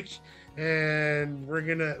break, and we're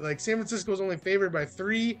gonna like San Francisco's only favored by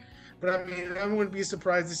 3, but I mean I wouldn't be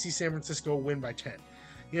surprised to see San Francisco win by 10.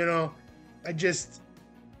 You know, I just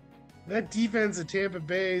that defense at Tampa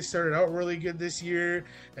Bay started out really good this year,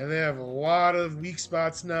 and they have a lot of weak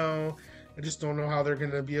spots now. I just don't know how they're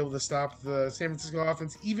going to be able to stop the San Francisco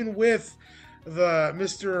offense, even with the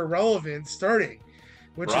Mr. Irrelevant starting,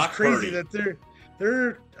 which Brock is crazy Purdy. that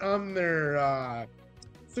they're on their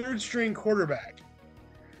third string quarterback,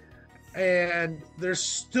 and they're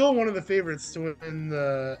still one of the favorites to win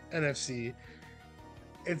the NFC.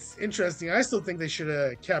 It's interesting. I still think they should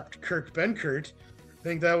have kept Kirk Benkert. I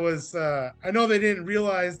think that was. I know they didn't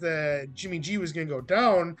realize that Jimmy G was going to go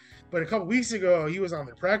down, but a couple weeks ago he was on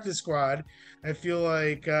their practice squad. I feel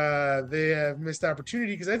like they have missed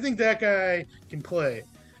opportunity because I think that guy can play.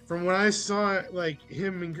 From what I saw, like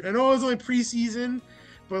him, I know it was only preseason,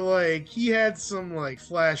 but like he had some like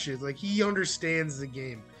flashes. Like he understands the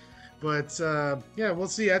game. But yeah, we'll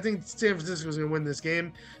see. I think San Francisco's going to win this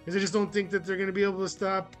game because I just don't think that they're going to be able to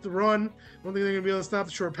stop the run. I don't think they're going to be able to stop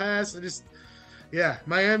the short pass. Yeah,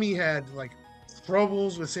 Miami had like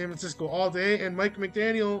troubles with San Francisco all day, and Mike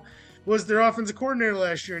McDaniel was their offensive coordinator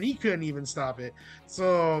last year, and he couldn't even stop it.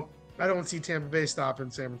 So I don't see Tampa Bay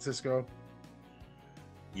stopping San Francisco.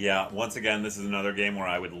 Yeah, once again, this is another game where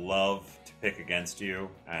I would love to pick against you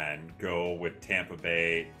and go with Tampa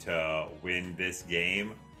Bay to win this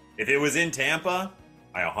game. If it was in Tampa,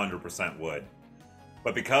 I 100% would.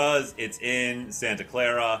 But because it's in Santa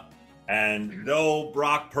Clara, and though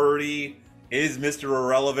Brock Purdy is Mr.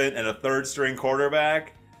 Irrelevant and a third string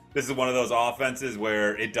quarterback, this is one of those offenses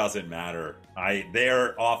where it doesn't matter.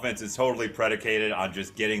 Their offense is totally predicated on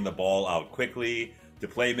just getting the ball out quickly to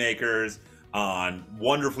playmakers, on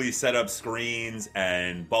wonderfully set up screens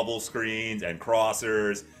and bubble screens and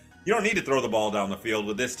crossers. You don't need to throw the ball down the field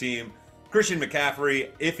with this team. Christian McCaffrey,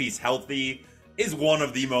 if he's healthy, is one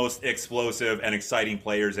of the most explosive and exciting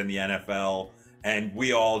players in the NFL, and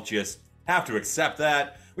we all just have to accept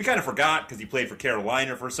that. We kind of forgot because he played for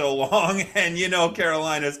Carolina for so long, and you know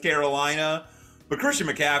Carolina's Carolina. But Christian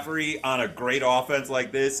McCaffrey on a great offense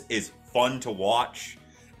like this is fun to watch,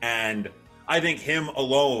 and I think him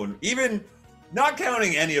alone, even not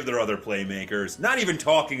counting any of their other playmakers, not even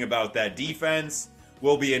talking about that defense,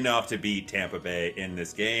 will be enough to beat Tampa Bay in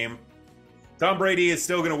this game. Tom Brady is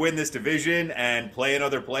still going to win this division and play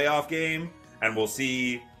another playoff game, and we'll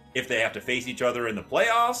see if they have to face each other in the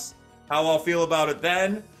playoffs, how I'll feel about it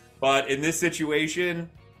then. But in this situation,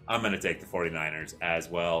 I'm going to take the 49ers as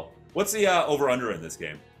well. What's the over-under in this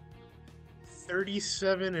game?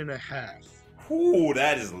 37 and a half. Ooh,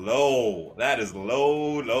 that is low. That is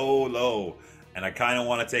low, low, low. And I kind of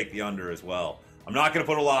want to take the under as well. I'm not going to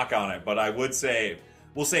put a lock on it, but I would say,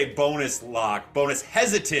 we'll say bonus lock, bonus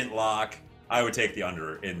hesitant lock, I would take the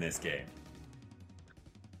under in this game.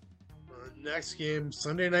 Next game,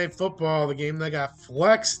 Sunday Night Football, the game that got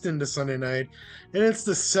flexed into Sunday night. And it's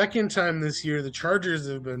the second time this year the Chargers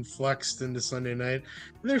have been flexed into Sunday night.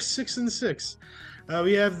 They're 6-6.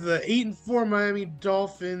 We have the 8-4 Miami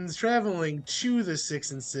Dolphins traveling to the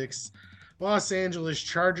 6-6 Los Angeles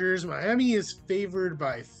Chargers. Miami is favored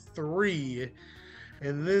by 3.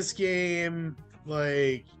 In this game,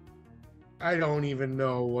 like, I don't even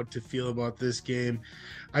know what to feel about this game.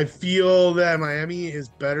 I feel that Miami is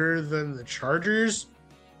better than the Chargers.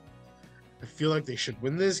 I feel like they should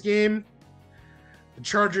win this game. The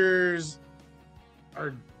Chargers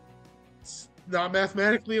are not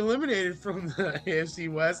mathematically eliminated from the AFC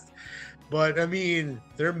West, but I mean,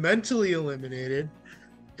 they're mentally eliminated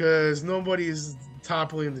because nobody's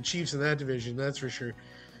toppling the Chiefs in that division, that's for sure.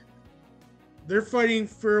 They're fighting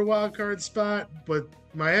for a wild card spot, but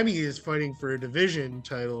Miami is fighting for a division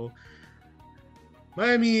title.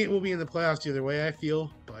 Miami will be in the playoffs either way, I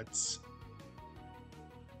feel, but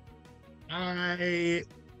I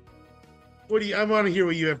want to hear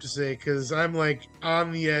what you have to say because I'm like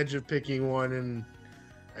on the edge of picking one and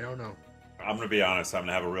I don't know. I'm going to be honest, I'm going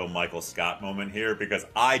to have a real Michael Scott moment here because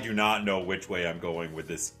I do not know which way I'm going with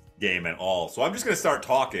this game at all. So I'm just going to start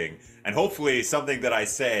talking and hopefully something that I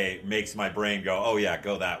say makes my brain go, oh yeah,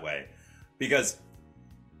 go that way. Because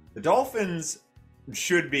the Dolphins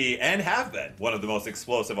should be and have been one of the most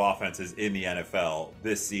explosive offenses in the NFL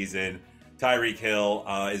this season. Tyreek Hill.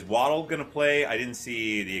 Is Waddle going to play? I didn't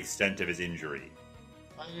see the extent of his injury.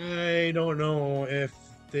 I don't know if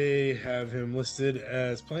they have him listed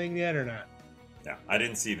as playing yet or not. Yeah, I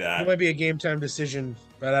didn't see that. It might be a game time decision,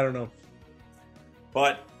 but I don't know.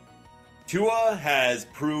 But Tua has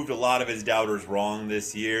proved a lot of his doubters wrong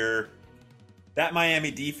this year. That Miami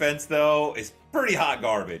defense, though, is pretty hot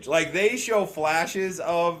garbage. Like, they show flashes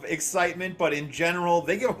of excitement, but in general,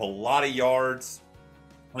 they give up a lot of yards.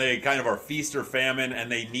 They kind of are feast or famine, and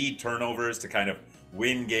they need turnovers to kind of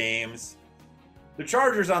win games. The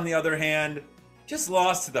Chargers, on the other hand, just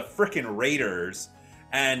lost to the frickin' Raiders.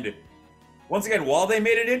 And once again, while they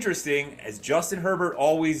made it interesting, as Justin Herbert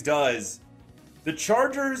always does, the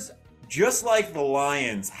Chargers, just like the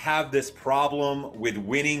Lions, have this problem with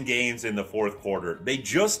winning games in the fourth quarter. They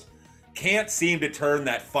just can't seem to turn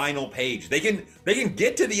that final page. They can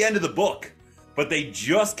get to the end of the book, but they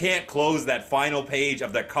just can't close that final page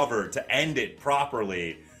of the cover to end it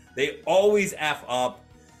properly. They always F up.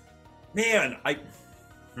 Man,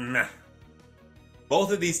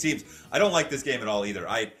 both of these teams, I don't like this game at all either.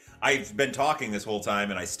 I've been talking this whole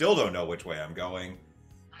time, and I still don't know which way I'm going.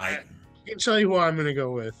 I can tell you who I'm going to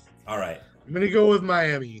go with. All right. I'm going to go with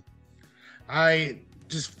Miami. I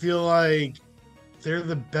just feel like they're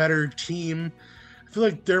the better team. I feel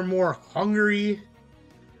like they're more hungry.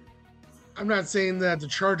 I'm not saying that the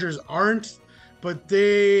Chargers aren't, but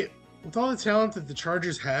with all the talent that the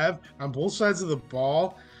Chargers have on both sides of the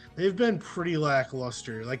ball, they've been pretty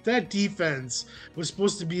lackluster. Like, that defense was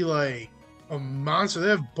supposed to be like a monster. They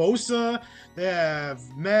have Bosa, they have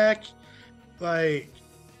Mack, like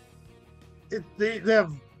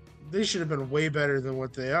they should have been way better than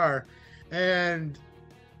what they are. And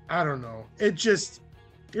I don't know.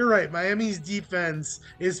 You're right. Miami's defense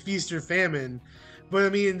is feast or famine. But I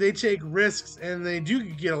mean, they take risks and they do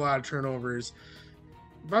get a lot of turnovers.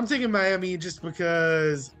 But I'm taking Miami just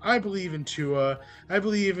because I believe in Tua. I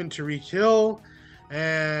believe in Tyreek Hill.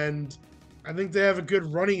 And I think they have a good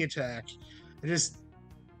running attack.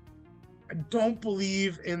 I don't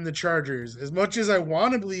believe in the Chargers. As much as I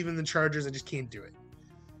want to believe in the Chargers, I just can't do it.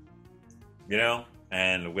 You know,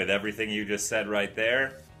 and with everything you just said right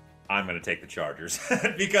there, I'm going to take the Chargers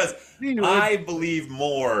because I believe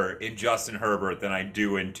more in Justin Herbert than I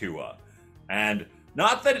do in Tua. And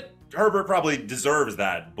not that Herbert probably deserves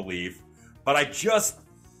that belief, but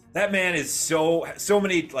that man is so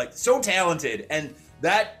talented. And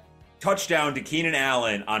that touchdown to Keenan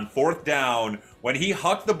Allen on fourth down when he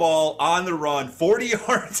hucked the ball on the run 40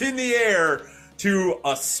 yards in the air to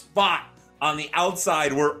a spot on the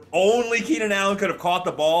outside where only Keenan Allen could have caught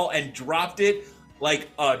the ball and dropped it like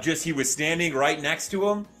he was standing right next to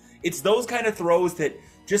him. It's those kind of throws that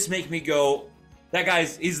just make me go,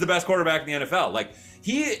 he's the best quarterback in the NFL. Like,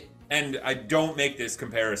 and I don't make this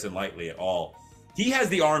comparison lightly at all. He has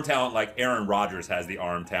the arm talent like Aaron Rodgers has the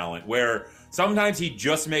arm talent, where sometimes he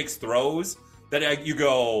just makes throws that you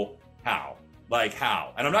go, how? Like,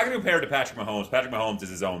 how? And I'm not going to compare it to Patrick Mahomes. Patrick Mahomes is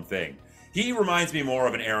his own thing. He reminds me more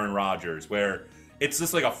of an Aaron Rodgers, where it's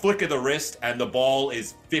just like a flick of the wrist and the ball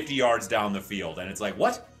is 50 yards down the field. And it's like,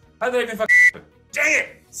 what? How did that even fucking happen? Dang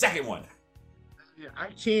it! Second one. Yeah, I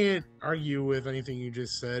can't argue with anything you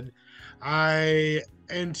just said.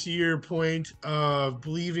 And to your point of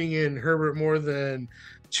believing in Herbert more than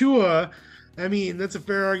Tua, I mean, that's a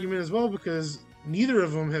fair argument as well, because neither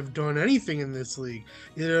of them have done anything in this league.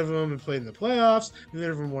 Neither of them have played in the playoffs.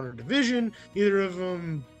 Neither of them won a division. Neither of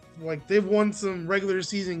them, they've won some regular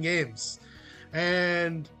season games.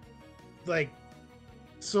 And,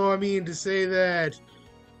 so, I mean, to say that,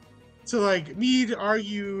 me to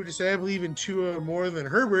argue to say I believe in Tua more than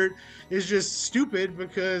Herbert is just stupid,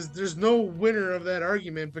 because there's no winner of that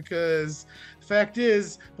argument, because the fact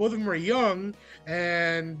is, both of them are young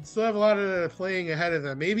and still have a lot of playing ahead of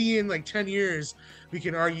them. Maybe in 10 years we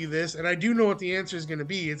can argue this, and I do know what the answer is going to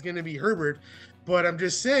be. It's going to be Herbert, but I'm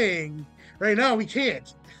just saying right now we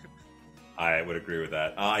can't. I would agree with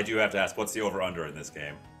that. I do have to ask, what's the over-under in this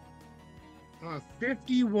game?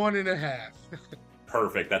 51.5.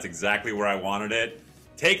 Perfect. That's exactly where I wanted it.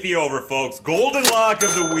 Take the over, folks. Golden lock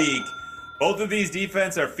of the week. Both of these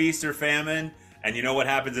defense are feast or famine. And you know what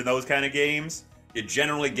happens in those kind of games? You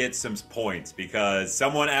generally get some points because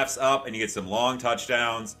someone F's up and you get some long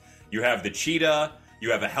touchdowns. You have the cheetah. You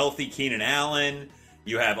have a healthy Keenan Allen.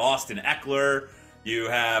 You have Austin Eckler. You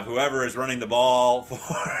have whoever is running the ball for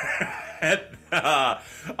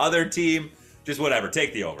other team. Just whatever.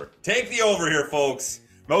 Take the over. Take the over here, folks.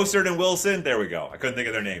 Mostert and Wilson. There we go. I couldn't think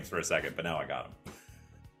of their names for a second, but now I got them.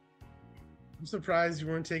 I'm surprised you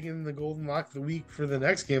weren't taking the golden lock of the week for the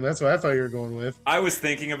next game. That's what I thought you were going with. I was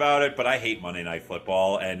thinking about it, but I hate Monday Night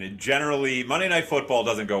Football, and generally, Monday Night Football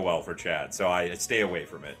doesn't go well for Chad, so I stay away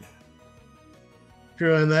from it.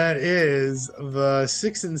 True, and that is the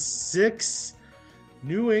 6-6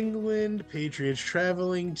 New England Patriots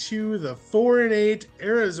traveling to the 4-8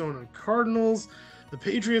 Arizona Cardinals. The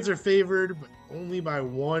Patriots are favored, but only by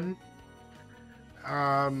 1.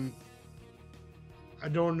 I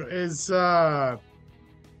don't. Are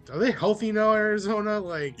they healthy now, Arizona?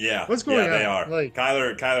 Like, yeah, what's going on? Yeah, they are. Like,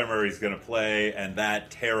 Kyler Murray's going to play, and that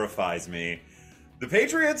terrifies me. The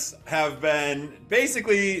Patriots have been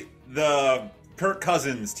basically the Kirk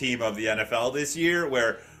Cousins team of the NFL this year,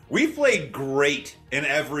 where we've played great in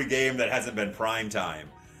every game that hasn't been prime time.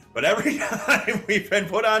 But every time we've been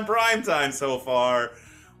put on prime time so far,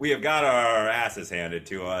 we have got our asses handed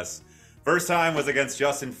to us. First time was against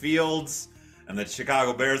Justin Fields and the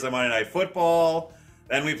Chicago Bears on Monday Night Football.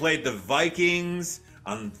 Then we played the Vikings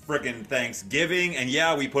on frickin' Thanksgiving. And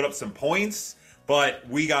yeah, we put up some points, but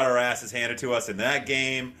we got our asses handed to us in that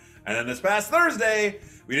game. And then this past Thursday,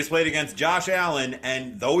 we just played against Josh Allen.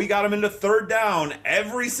 And though we got him into third down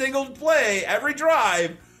every single play, every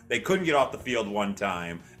drive, they couldn't get off the field one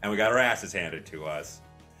time. And we got our asses handed to us.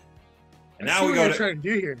 And now we go to trying to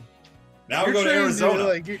do here. Now we go to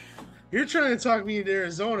Arizona. You're trying to talk me into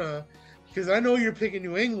Arizona because I know you're picking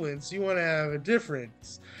New England, so you want to have a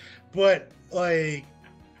difference. But, like,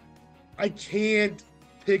 I can't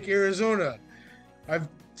pick Arizona. I've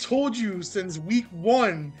told you since week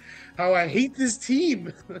 1 how I hate this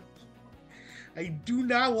team. I do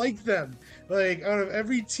not like them. Like, out of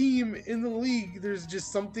every team in the league, there's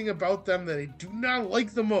just something about them that I do not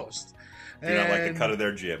like the most. Do not like the cut of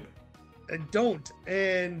their jib. I don't.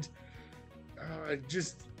 And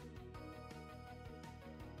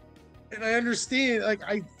and I understand, like,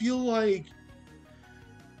 I feel like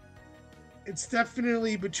it's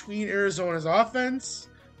definitely between Arizona's offense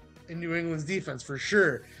and New England's defense for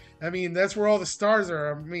sure. I mean, that's where all the stars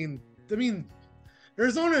are. I mean,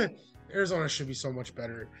 Arizona should be so much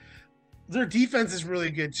better. Their defense is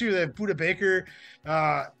really good too. They have Budda Baker.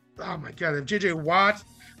 Oh my God, they have JJ Watt.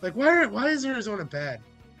 Like, why is Arizona bad?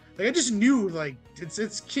 Like, I just knew, like,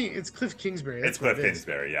 it's Cliff Kingsbury. It's Cliff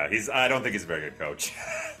Kingsbury. Yeah, I don't think he's a very good coach.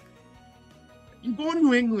 I'm going to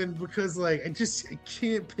New England because, like, I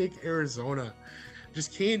can't pick Arizona.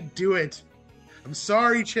 Just can't do it. I'm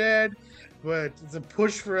sorry, Chad, but it's a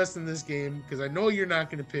push for us in this game because I know you're not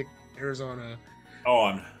going to pick Arizona.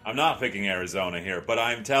 Oh, I'm not picking Arizona here, but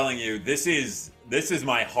I'm telling you, this is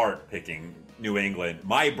my heart picking New England.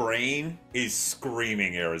 My brain is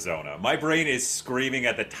screaming Arizona. My brain is screaming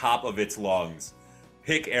at the top of its lungs,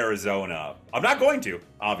 pick Arizona. I'm not going to,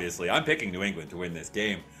 obviously. I'm picking New England to win this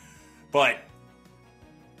game. But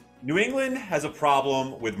New England has a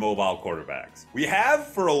problem with mobile quarterbacks. We have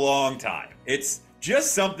for a long time. It's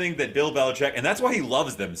just something that Bill Belichick, and that's why he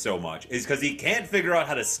loves them so much, is because he can't figure out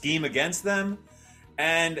how to scheme against them.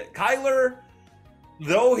 And Kyler,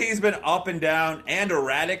 though he's been up and down and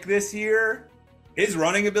erratic this year, his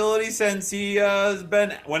running ability since he has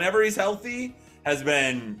been, whenever he's healthy, has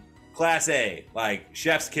been Class A, like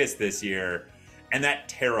chef's kiss this year. And that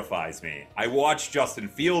terrifies me. I watched Justin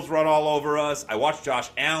Fields run all over us. I watched Josh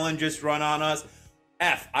Allen just run on us.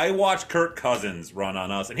 I watched Kirk Cousins run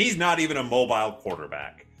on us, and he's not even a mobile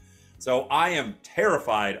quarterback. So I am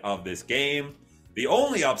terrified of this game. The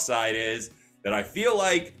only upside is that I feel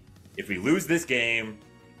like if we lose this game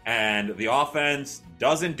and the offense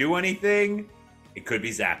doesn't do anything, it could be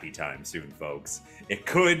zappy time soon, folks. It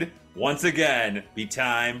could, once again, be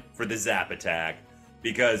time for the zap attack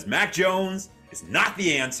because Mac Jones is not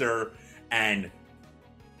the answer. And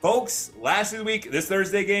folks, last week, this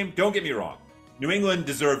Thursday game, don't get me wrong. New England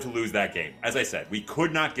deserved to lose that game. As I said, we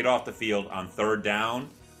could not get off the field on third down.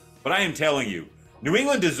 But I am telling you, New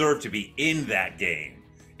England deserved to be in that game.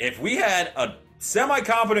 If we had a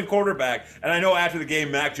semi-competent quarterback, and I know after the game,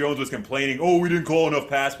 Mac Jones was complaining, oh, we didn't call enough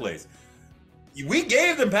pass plays. We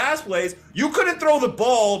gave them pass plays. You couldn't throw the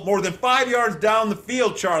ball more than 5 yards down the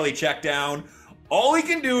field, Charlie check down. All he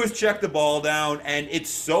can do is check the ball down, and it's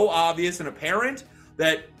so obvious and apparent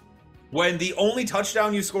that when the only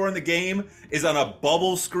touchdown you score in the game is on a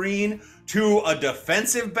bubble screen to a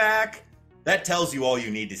defensive back, that tells you all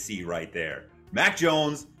you need to see right there. Mac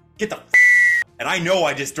Jones, get the and I know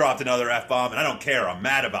I just dropped another F-bomb, and I don't care. I'm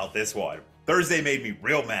mad about this one. Thursday made me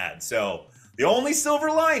real mad. So the only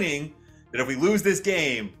silver lining that if we lose this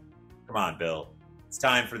game, come on, Bill, it's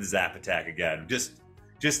time for the zap attack again. Just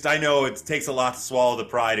I know it takes a lot to swallow the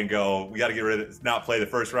pride and go, we got to get rid of it, not play the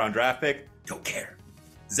first round draft pick. Don't care.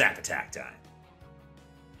 Zap attack time.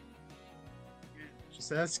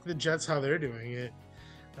 Just ask the Jets how they're doing it.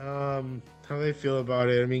 How they feel about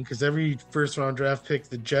it. I mean, because every first round draft pick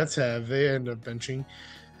the Jets have, they end up benching.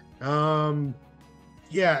 Um,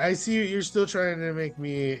 yeah, I see you're still trying to make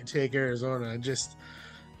me take Arizona. I just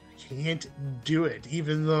can't do it,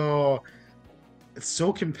 even though it's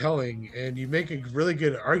so compelling and you make a really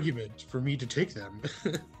good argument for me to take them.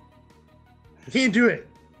 I can't do it.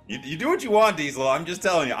 You do what you want, Diesel. I'm just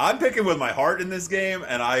telling you. I'm picking with my heart in this game,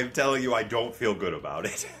 and I'm telling you I don't feel good about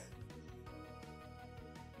it.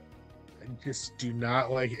 I just do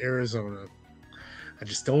not like Arizona. I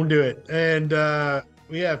just don't do it. And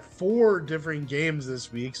we have 4 different games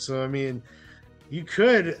this week. So, I mean, you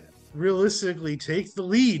could realistically take the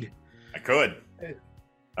lead. I could.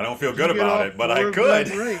 I don't feel good about it, but I could.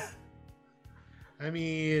 Right. I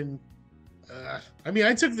mean,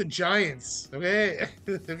 I took the Giants. Okay.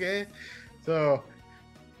 Okay. So,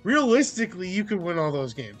 realistically, you could win all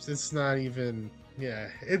those games. It's not even, yeah,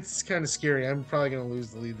 it's kind of scary. I'm probably going to lose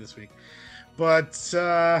the lead this week. But,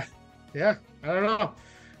 yeah, I don't know.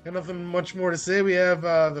 Got nothing much more to say. We have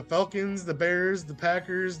the Falcons, the Bears, the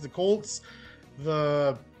Packers, the Colts,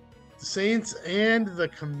 the Saints, and the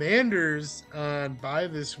Commanders on bye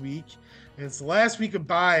this week. And it's the last week of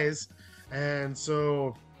byes. And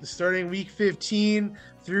so starting week 15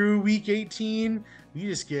 through week 18, we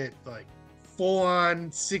just get like full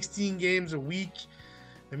on 16 games a week.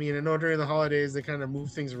 I mean, I know during the holidays they kind of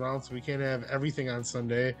move things around, so we can't have everything on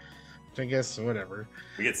Sunday. I guess whatever.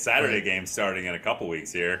 We get Saturday games starting in a couple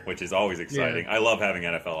weeks here, which is always exciting. Yeah. I love having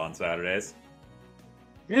NFL on Saturdays.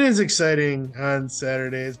 It is exciting on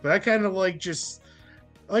Saturdays, but I kind of like at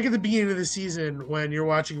the beginning of the season when you're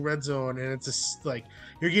watching Red Zone and it's just like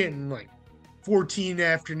you're getting like 14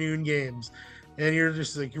 afternoon games and you're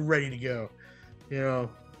just like you're ready to go, you know.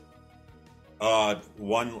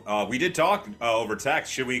 We did talk over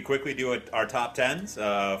text. Should we quickly do our top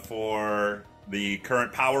 10s for the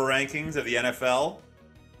current power rankings of the NFL?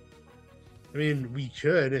 I mean, we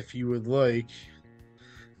could if you would like.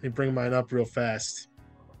 Let me bring mine up real fast.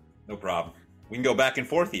 No problem. We can go back and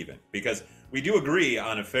forth even because we do agree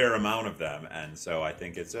on a fair amount of them, and so I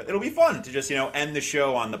think it'll be fun to just end the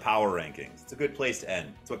show on the power rankings. It's a good place to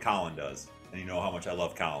end. It's what Colin does, and you know how much I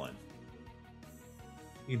love Colin.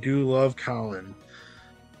 You do love Colin.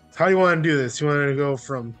 How do you want to do this? You want to go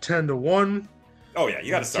from 10 to 1? Oh yeah,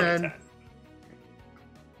 you got to start at 10.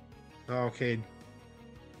 Okay.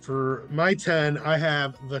 For my 10, I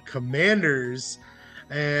have the Commanders,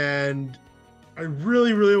 and I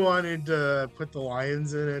really, really wanted to put the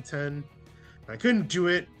Lions in at 10. I couldn't do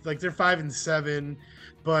it. Like, they're 5-7,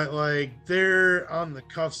 but like they're on the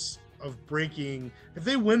cuffs of breaking. If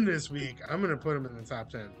they win this week, I'm going to put them in the top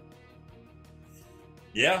 10.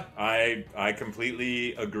 Yeah, I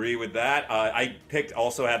completely agree with that. I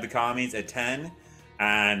also had the Commies at 10.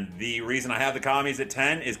 And the reason I have the Commies at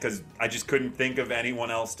 10 is because I just couldn't think of anyone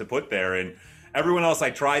else to put there. And everyone else I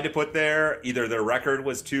tried to put there, either their record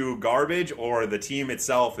was too garbage or the team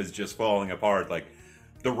itself is just falling apart. Like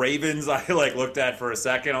the Ravens, I looked at for a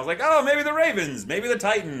second. I was like, oh, maybe the Ravens, maybe the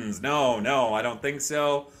Titans. No, I don't think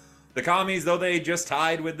so. The Commies, though they just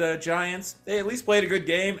tied with the Giants, they at least played a good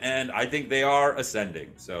game, and I think they are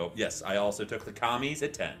ascending. So, yes, I also took the Commies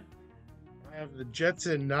at 10. I have the Jets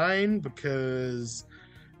at 9 because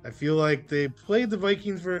I feel like they played the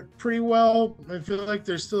Vikings pretty well. I feel like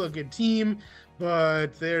they're still a good team,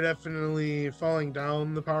 but they're definitely falling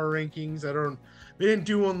down the power rankings. We didn't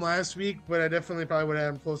do one last week, but I definitely probably would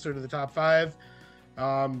have them closer to the top 5.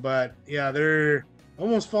 But yeah, they're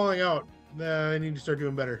almost falling out. They need to start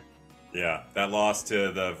doing better. Yeah, that loss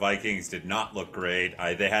to the Vikings did not look great.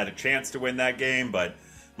 They had a chance to win that game, but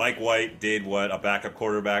Mike White did what a backup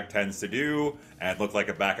quarterback tends to do and looked like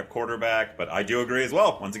a backup quarterback. But I do agree as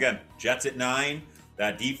well. Once again, Jets at 9.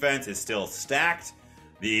 That defense is still stacked.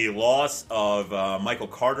 The loss of Michael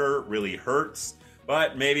Carter really hurts.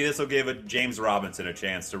 But maybe this will give James Robinson a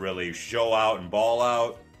chance to really show out and ball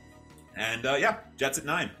out. And yeah, Jets at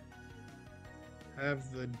 9. I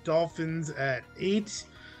have the Dolphins at 8.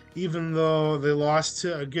 Even though they lost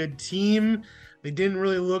to a good team, they didn't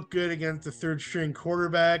really look good against the third-string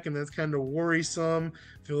quarterback, and that's kind of worrisome.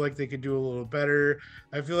 I feel like they could do a little better.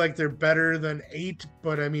 I feel like they're better than 8,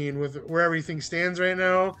 but I mean, with where everything stands right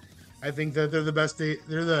now, I think that they're the best. They're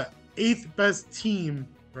the 8th best team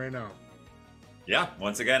right now. Yeah,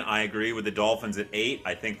 once again, I agree with the Dolphins at 8.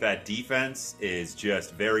 I think that defense is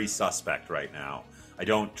just very suspect right now. I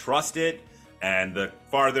don't trust it. And the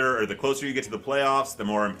farther or the closer you get to the playoffs, the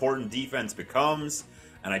more important defense becomes.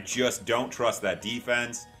 And I just don't trust that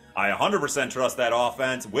defense. I 100% trust that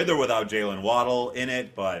offense, with or without Jalen Waddle in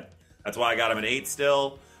it. But that's why I got him at 8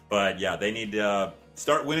 still. But yeah, they need to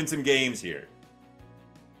start winning some games here.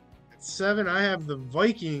 At 7, I have the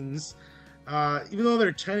Vikings. Even though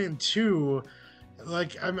they're 10-2,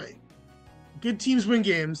 good teams win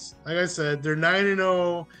games. Like I said, they're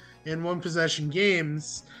 9-0 in one possession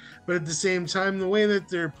games, but at the same time, the way that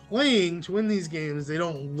they're playing to win these games, they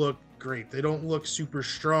don't look great. They don't look super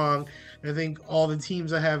strong. I think all the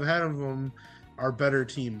teams I have ahead of them are better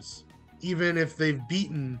teams, even if they've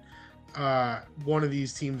beaten one of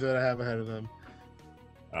these teams that I have ahead of them.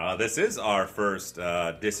 This is our first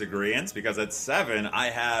disagreement, because at 7,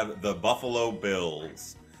 I have the Buffalo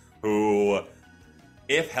Bills, who,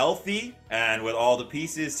 if healthy and with all the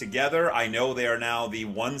pieces together, I know they are now the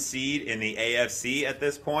 1 seed in the AFC at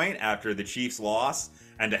this point after the Chiefs' loss,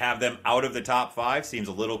 and to have them out of the top 5 seems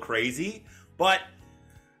a little crazy, but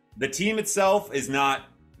the team itself is not,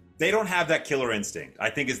 they don't have that killer instinct, I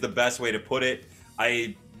think is the best way to put it.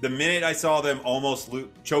 The minute I saw them almost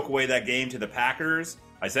choke away that game to the Packers,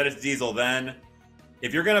 I said it to Diesel then,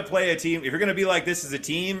 if you're going to play a team, if you're going to be like this as a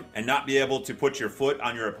team and not be able to put your foot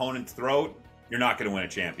on your opponent's throat, you're not going to win a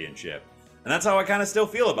championship. And that's how I kind of still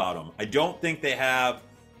feel about them. I don't think they have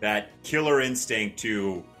that killer instinct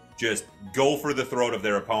to just go for the throat of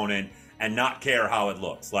their opponent and not care how it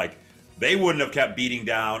looks. Like, they wouldn't have kept beating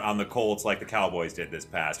down on the Colts like the Cowboys did this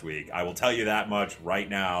past week. I will tell you that much right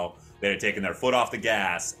now. They had taken their foot off the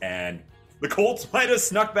gas, and the Colts might have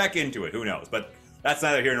snuck back into it. Who knows? But that's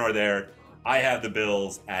neither here nor there. I have the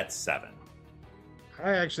Bills at 7.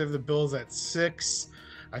 I actually have the Bills at 6.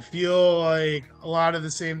 I feel like a lot of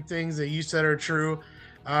the same things that you said are true.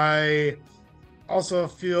 I also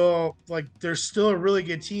feel like they're still a really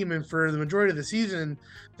good team, and for the majority of the season,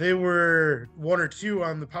 they were 1 or 2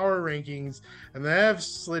 on the power rankings, and they have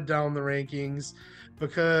slid down the rankings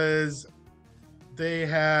because they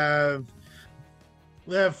have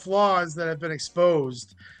flaws that have been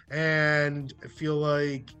exposed, and I feel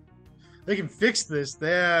like they can fix this.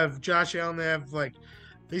 They have Josh Allen.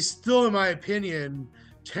 They still, in my opinion,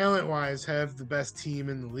 talent-wise, have the best team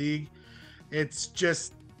in the league. It's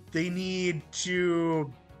just they need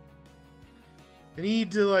to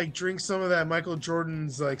drink some of that Michael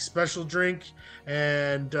Jordan's special drink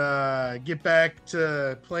and get back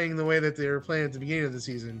to playing the way that they were playing at the beginning of the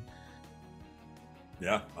season.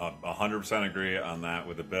 Yeah, 100% agree on that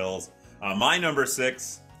with the Bills. My number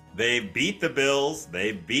 6, they beat the Bills.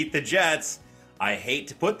 They beat the Jets. I hate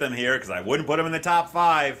to put them here because I wouldn't put them in the top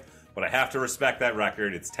 5, but I have to respect that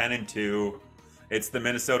record. It's 10-2. It's the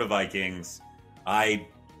Minnesota Vikings. I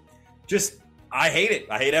hate it.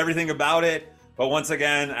 I hate everything about it. But once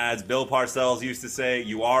again, as Bill Parcells used to say,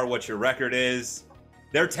 you are what your record is.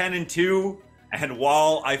 They're 10-2, and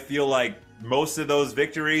while I feel like most of those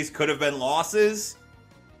victories could have been losses,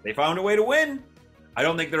 they found a way to win. I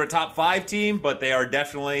don't think they're a top 5 team, but they are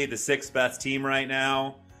definitely the 6th best team right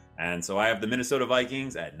now. And so I have the Minnesota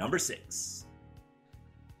Vikings at number 6.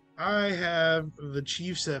 I have the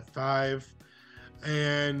Chiefs at 5.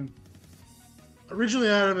 And originally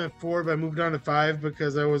I had them at 4, but I moved on to 5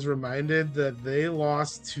 because I was reminded that they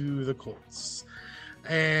lost to the Colts.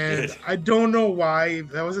 And I don't know why.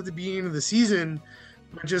 That was at the beginning of the season.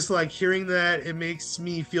 But just hearing that, it makes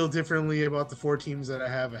me feel differently about the 4 teams that I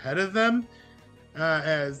have ahead of them,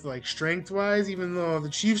 as strength-wise, even though the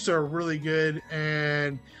Chiefs are really good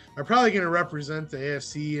and are probably going to represent the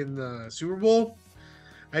AFC in the Super Bowl.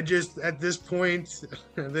 At this point,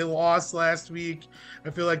 they lost last week. I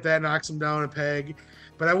feel like that knocks them down a peg.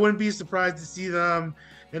 But I wouldn't be surprised to see them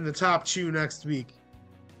in the top 2 next week.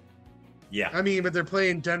 Yeah. I mean, but they're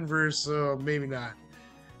playing Denver, so maybe not.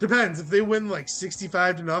 Depends. If they win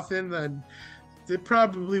 65-0, then they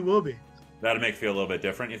probably will be. That'll make it feel a little bit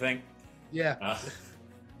different, you think? Yeah.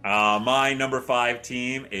 My number 5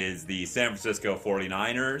 team is the San Francisco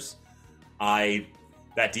 49ers.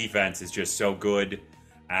 That defense is just so good.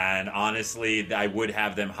 And honestly, I would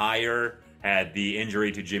have them higher had the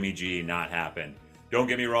injury to Jimmy G not happened. Don't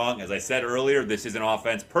get me wrong. As I said earlier, this is an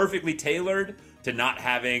offense perfectly tailored to not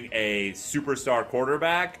having a superstar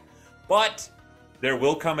quarterback. But there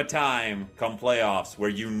will come a time, come playoffs, where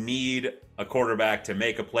you need a quarterback to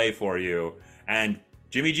make a play for you. And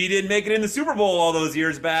Jimmy G didn't make it in the Super Bowl all those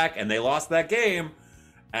years back, and they lost that game.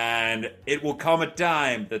 And it will come a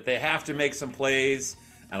time that they have to make some plays,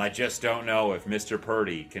 and I just don't know if Mr.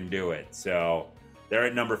 Purdy can do it. So they're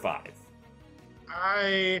at number 5.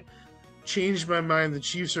 I changed my mind. The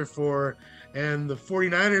Chiefs are 4, and the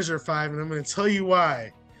 49ers are 5, and I'm going to tell you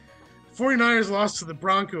why. 49ers lost to the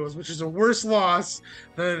Broncos, which is a worse loss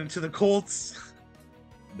than to the Colts.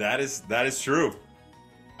 That is true.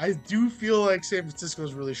 I do feel like San Francisco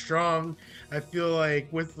is really strong. I feel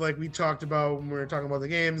like with like we talked about when we were talking about the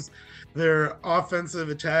games, their offensive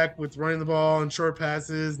attack with running the ball and short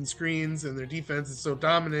passes and screens, and their defense is so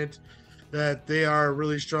dominant that they are a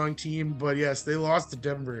really strong team. But yes, they lost to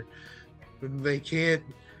Denver. They can't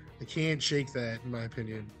shake that, in my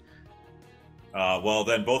opinion. Well,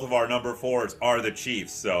 then both of our number fours are the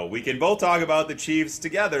Chiefs, so we can both talk about the Chiefs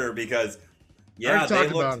together because, I already they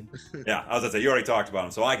talked looked. about them. Yeah, I was gonna say you already talked about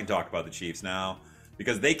them, so I can talk about the Chiefs now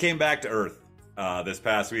because they came back to earth this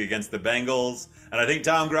past week against the Bengals, and I think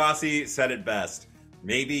Tom Grassi said it best.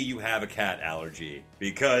 Maybe you have a cat allergy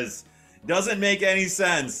because it doesn't make any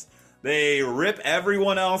sense. They rip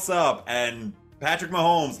everyone else up, and Patrick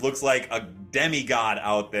Mahomes looks like a demigod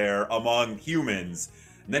out there among humans.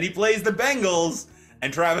 And then he plays the Bengals,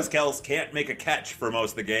 and Travis Kelce can't make a catch for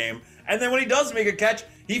most of the game. And then when he does make a catch,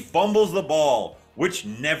 he fumbles the ball, which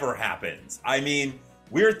never happens. I mean,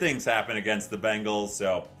 weird things happen against the Bengals,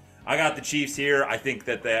 so I got the Chiefs here. I think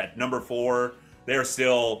that number 4,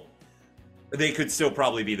 they could still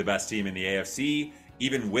probably be the best team in the AFC,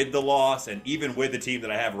 even with the loss and even with the team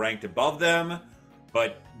that I have ranked above them.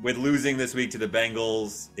 But with losing this week to the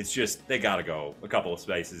Bengals, it's just they got to go a couple of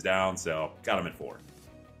spaces down, so got them at 4.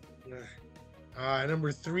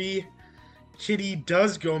 Number 3, Kitty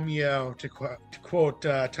does go meow, to quote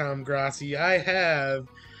Tom Grassi. I have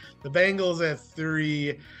the Bengals at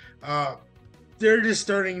 3. They're just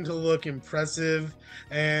starting to look impressive,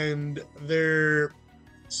 and their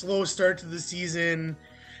slow start to the season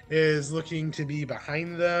is looking to be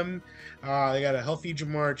behind them. They got a healthy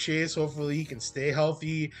Jamar Chase. Hopefully he can stay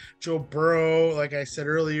healthy. Joe Burrow, like I said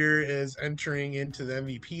earlier, is entering into the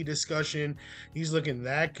MVP discussion. He's looking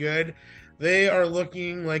that good. They are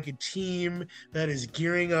looking like a team that is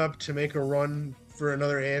gearing up to make a run for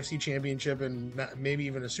another AFC championship and maybe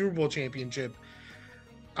even a Super Bowl championship.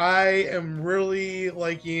 I am really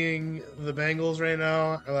liking the Bengals right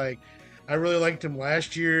now. I really liked them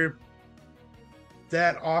last year.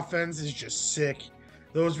 That offense is just sick.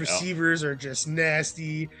 Those receivers are just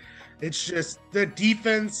nasty. It's just the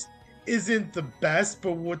defense isn't the best,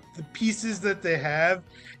 but with the pieces that they have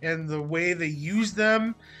and the way they use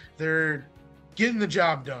them, they're getting the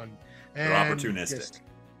job done. And they're opportunistic.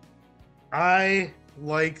 I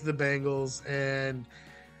like the Bengals, and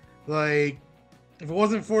like if it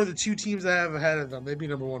wasn't for the 2 teams I have ahead of them, they'd be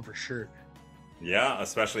number 1 for sure. Yeah,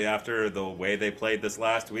 especially after the way they played this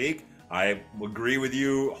last week. I agree with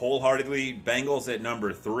you wholeheartedly. Bengals at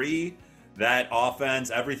number 3. That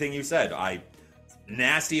offense, everything you said.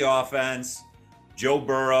 Nasty offense. Joe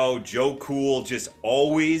Burrow, Joe Cool, just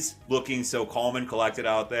always looking so calm and collected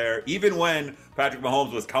out there. Even when Patrick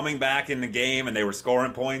Mahomes was coming back in the game and they were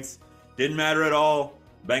scoring points, didn't matter at all.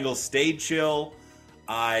 Bengals stayed chill.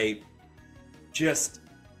 I just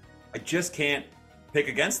can't pick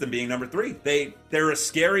against them being number 3. They're a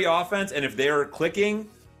scary offense, and if they're clicking,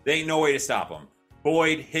 there ain't no way to stop them.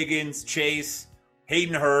 Boyd, Higgins, Chase,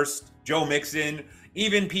 Hayden Hurst, Joe Mixon,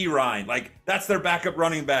 even P. Ryan. That's their backup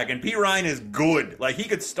running back. And P. Ryan is good. He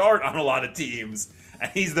could start on a lot of teams, and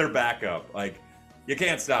he's their backup. You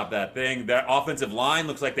can't stop that thing. Their offensive line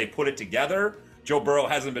looks like they put it together. Joe Burrow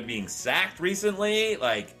hasn't been being sacked recently.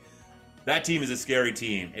 That team is a scary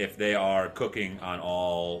team if they are cooking on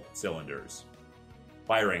all cylinders.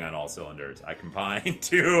 Firing on all cylinders. I combined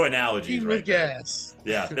 2 analogies right there. Gas.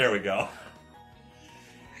 Yeah, there we go.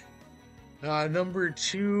 Number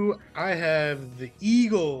 2, I have the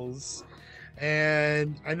Eagles,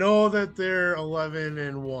 and I know that they're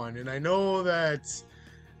 11-1, and I know that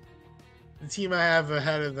the team I have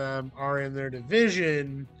ahead of them are in their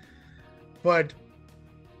division, but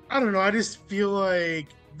I don't know. I just feel like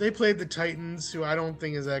they played the Titans, who I don't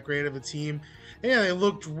think is that great of a team. Yeah, they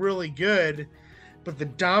looked really good, but the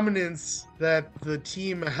dominance that the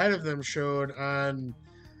team ahead of them showed on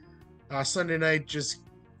Sunday night just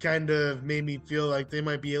kind of made me feel like they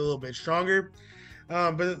might be a little bit stronger.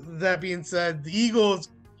 But that being said, the Eagles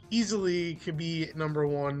easily could be number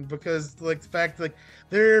 1 because the fact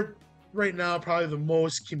they're right now probably the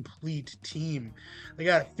most complete team. They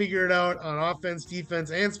got it figured out on offense, defense,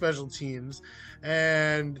 and special teams,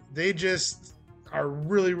 and they just are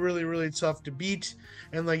really, really, really tough to beat.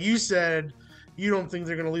 And like you said, you don't think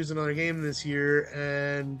they're going to lose another game this year,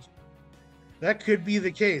 and that could be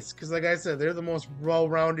the case because, like I said, they're the most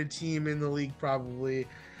well-rounded team in the league probably,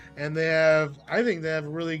 and I think they have a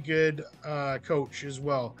really good coach as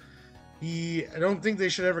well. I don't think they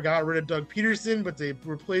should ever got rid of Doug Peterson, but they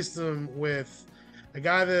replaced him with a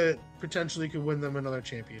guy that potentially could win them another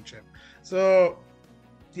championship. So,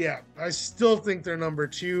 yeah, I still think they're number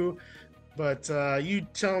 2, but you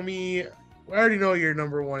tell me I already know you're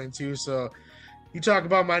number 1 and 2, so you talk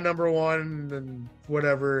about my number 1 and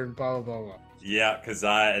whatever and blah blah blah blah. Yeah, because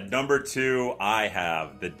at number 2, I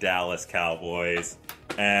have the Dallas Cowboys.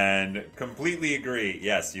 And completely agree.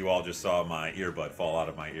 Yes, you all just saw my earbud fall out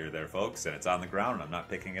of my ear there, folks, and it's on the ground, and I'm not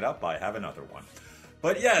picking it up. I have another one.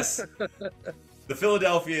 But yes, the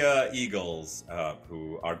Philadelphia Eagles,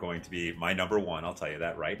 who are going to be my number 1, I'll tell you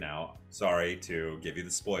that right now. Sorry to give you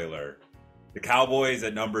the spoiler. The Cowboys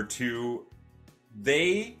at number 2,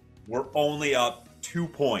 they were only up 2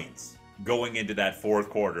 points going into that fourth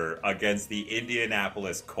quarter against the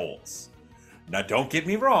Indianapolis Colts. Now, don't get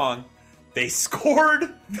me wrong. They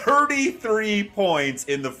scored 33 points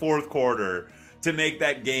in the fourth quarter to make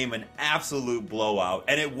that game an absolute blowout.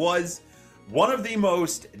 And it was one of the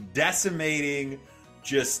most decimating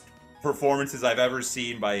just performances I've ever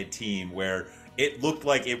seen by a team, where it looked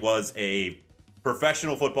like it was a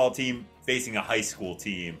professional football team facing a high school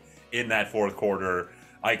team in that fourth quarter.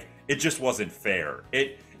 Like, it just wasn't fair.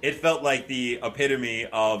 It felt like the epitome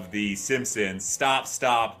of the Simpsons,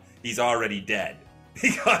 stop, he's already dead.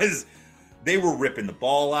 Because they were ripping the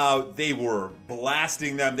ball out. They were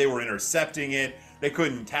blasting them. They were intercepting it. They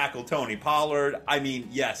couldn't tackle Tony Pollard. I mean,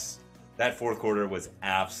 yes, that fourth quarter was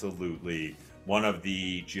absolutely one of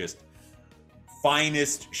the just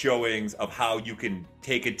finest showings of how you can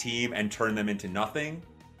take a team and turn them into nothing.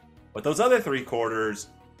 But those other 3 quarters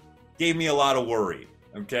gave me a lot of worry.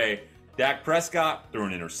 Okay, Dak Prescott threw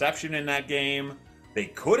an interception in that game. They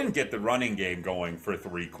couldn't get the running game going for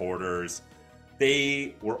 3 quarters.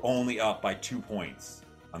 They were only up by 2 points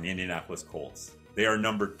on the Indianapolis Colts. They are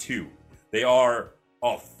number 2. They are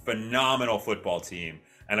a phenomenal football team,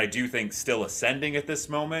 and I do think still ascending at this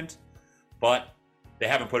moment, but they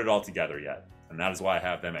haven't put it all together yet, and that is why I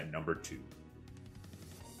have them at number 2.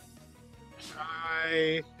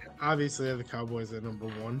 I obviously have the Cowboys at number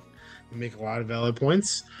 1. They make a lot of valid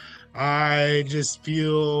points. I just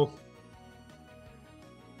feel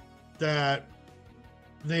that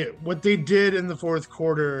what they did in the fourth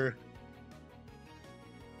quarter,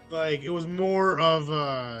 like, it was more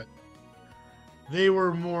of they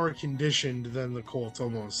were more conditioned than the Colts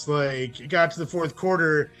almost. Like, it got to the fourth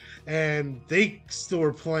quarter and they still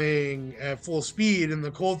were playing at full speed, and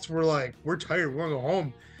the Colts were like, we're tired, we want to go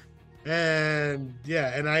home. And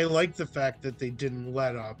yeah, and I like the fact that they didn't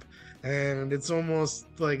let up. And it's almost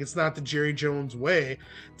like it's not the Jerry Jones way.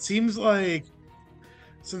 It seems like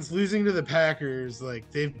since losing to the Packers, like,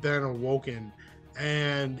 they've been awoken,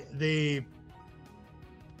 and it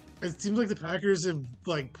seems like the Packers have,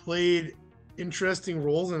 like, played interesting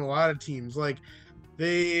roles in a lot of teams. Like,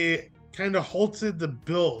 they kind of halted the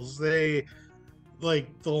Bills. They,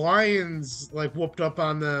 like, the Lions, like, whooped up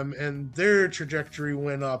on them, and their trajectory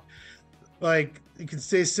went up. Like, you could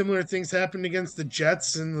say similar things happened against the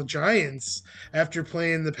Jets and the Giants after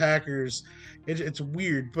playing the Packers. It's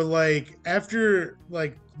weird, but, like, after,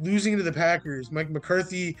 like, losing to the Packers, Mike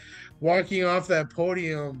McCarthy walking off that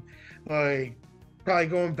podium, like, probably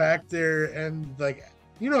going back there and, like,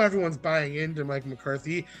 everyone's buying into Mike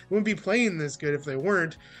McCarthy. Wouldn't be playing this good if they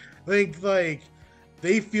weren't. I think, like,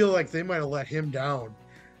 they feel like they might have let him down,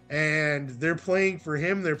 and they're playing for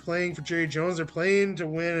him. They're playing for Jerry Jones. They're playing to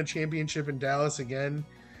win a championship in Dallas again.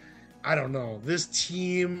 I don't know. This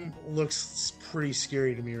team looks pretty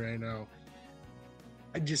scary to me right now.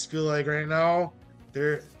 I just feel like right now,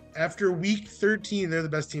 after week 13, they're the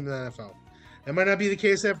best team in the NFL. That might not be the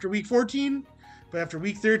case after week 14, but after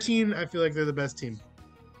week 13, I feel like they're the best team.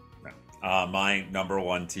 My number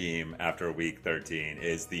 1 team after week 13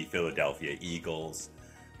 is the Philadelphia Eagles.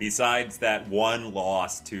 Besides that one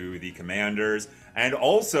loss to the Commanders, and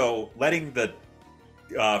also letting the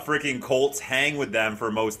freaking Colts hang with them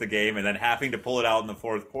for most of the game and then having to pull it out in the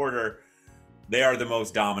fourth quarter, they are the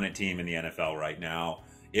most dominant team in the NFL right now.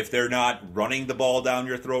 If they're not running the ball down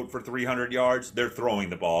your throat for 300 yards, they're throwing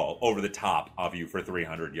the ball over the top of you for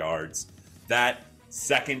 300 yards. That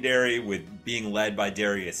secondary, with being led by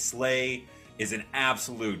Darius Slay, is an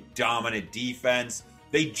absolute dominant defense.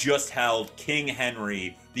 They just held King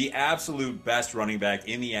Henry, the absolute best running back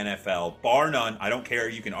in the NFL, bar none. I don't care.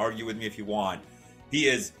 You can argue with me if you want. He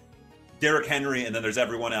is Derrick Henry, and then there's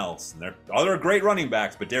everyone else. And they're great running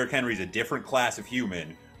backs, but Derrick Henry's a different class of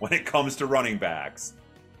human when it comes to running backs.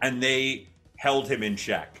 And they held him in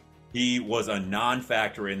check. He was a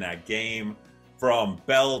non-factor in that game. From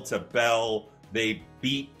bell to bell, they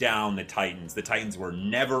beat down the Titans. The Titans were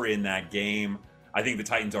never in that game. I think the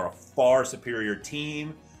Titans are a far superior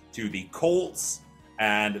team to the Colts,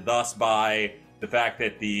 and thus by the fact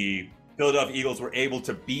that the Philadelphia Eagles were able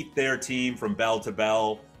to beat their team from bell to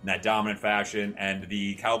bell in that dominant fashion, and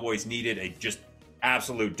the Cowboys needed a just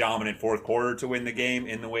absolute dominant fourth quarter to win the game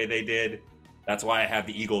in the way they did. That's why I have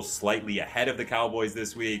the Eagles slightly ahead of the Cowboys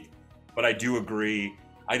this week. But I do agree.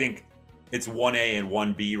 I think it's 1A and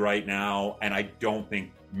 1B right now, and I don't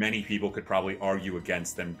think many people could probably argue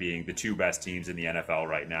against them being the two best teams in the NFL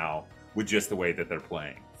right now with just the way that they're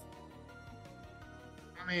playing.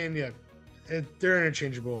 I mean, yeah, they're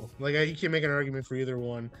interchangeable. Like, you can't make an argument for either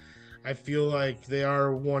one. I feel like they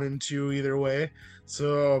are 1 and 2 either way.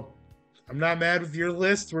 So I'm not mad with your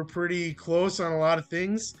list. We're pretty close on a lot of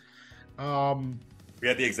things. We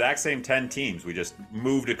had the exact same 10 teams. We just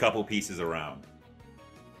moved a couple pieces around.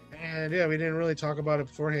 And yeah, we didn't really talk about it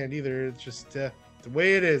beforehand either. It's just the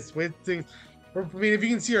way it is. The way things. I mean, if you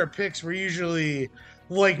can see our picks, we're usually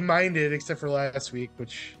like-minded, except for last week,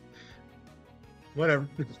 which whatever,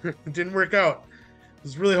 it didn't work out. I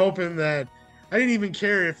was really hoping that I didn't even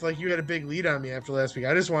care if you had a big lead on me after last week.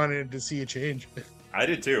 I just wanted to see a change. I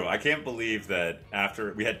did too. I can't believe that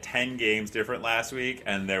after we had 10 games different last week,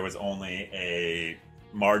 and there was only a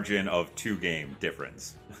margin of 2-game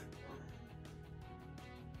difference.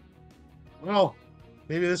 Well,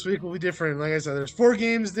 maybe this week will be different. Like I said, there's 4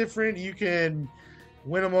 games different. You can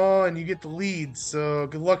win them all, and you get the lead. So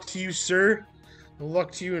good luck to you, sir. Good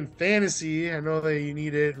luck to you in fantasy. I know that you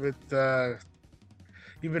need it with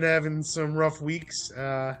you've been having some rough weeks.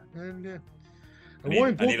 I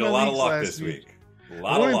need a lot of luck this week.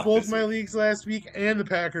 I won both my leagues last week, and the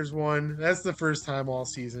Packers won. That's the first time all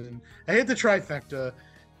season. I hit the trifecta. It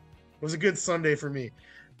was a good Sunday for me.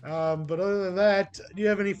 But other than that, do you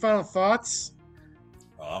have any final thoughts?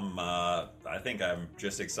 I think I'm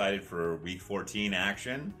just excited for Week 14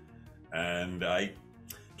 action, and I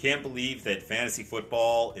can't believe that fantasy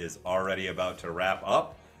football is already about to wrap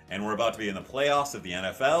up, and we're about to be in the playoffs of the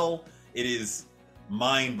NFL. It is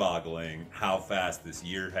mind-boggling how fast this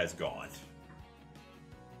year has gone.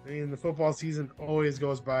 I mean, the football season always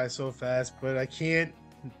goes by so fast, but I can't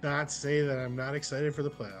not say that I'm not excited for the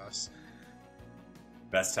playoffs.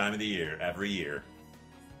 Best time of the year, every year.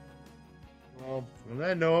 Well, on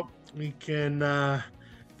that note, we can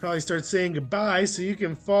probably start saying goodbye. So you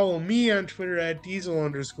can follow me on Twitter at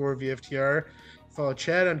Diesel_VFTR. Follow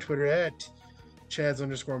Chad on Twitter at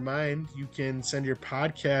Chads_mind. You can send your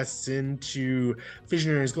podcasts into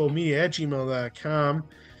visionariesglobmedia@gmail.com,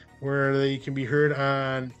 where they can be heard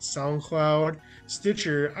on SoundCloud,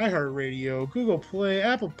 Stitcher, iHeartRadio, Google Play,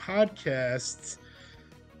 Apple Podcasts,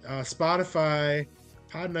 Spotify,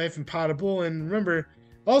 Podknife, and Potable. And remember,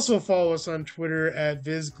 also follow us on Twitter at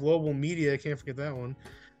VizGlobalMedia. Can't forget that one.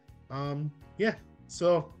 Yeah,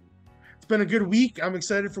 so it's been a good week. I'm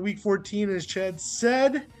excited for Week 14, as Chad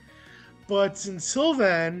said. But until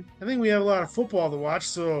then, I think we have a lot of football to watch,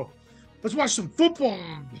 so let's watch some football.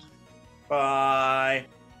 Bye.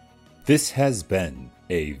 This has been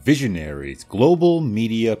a Visionaries Global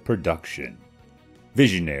Media production.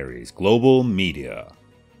 Visionaries Global Media,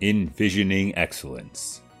 envisioning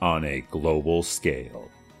excellence on a global scale.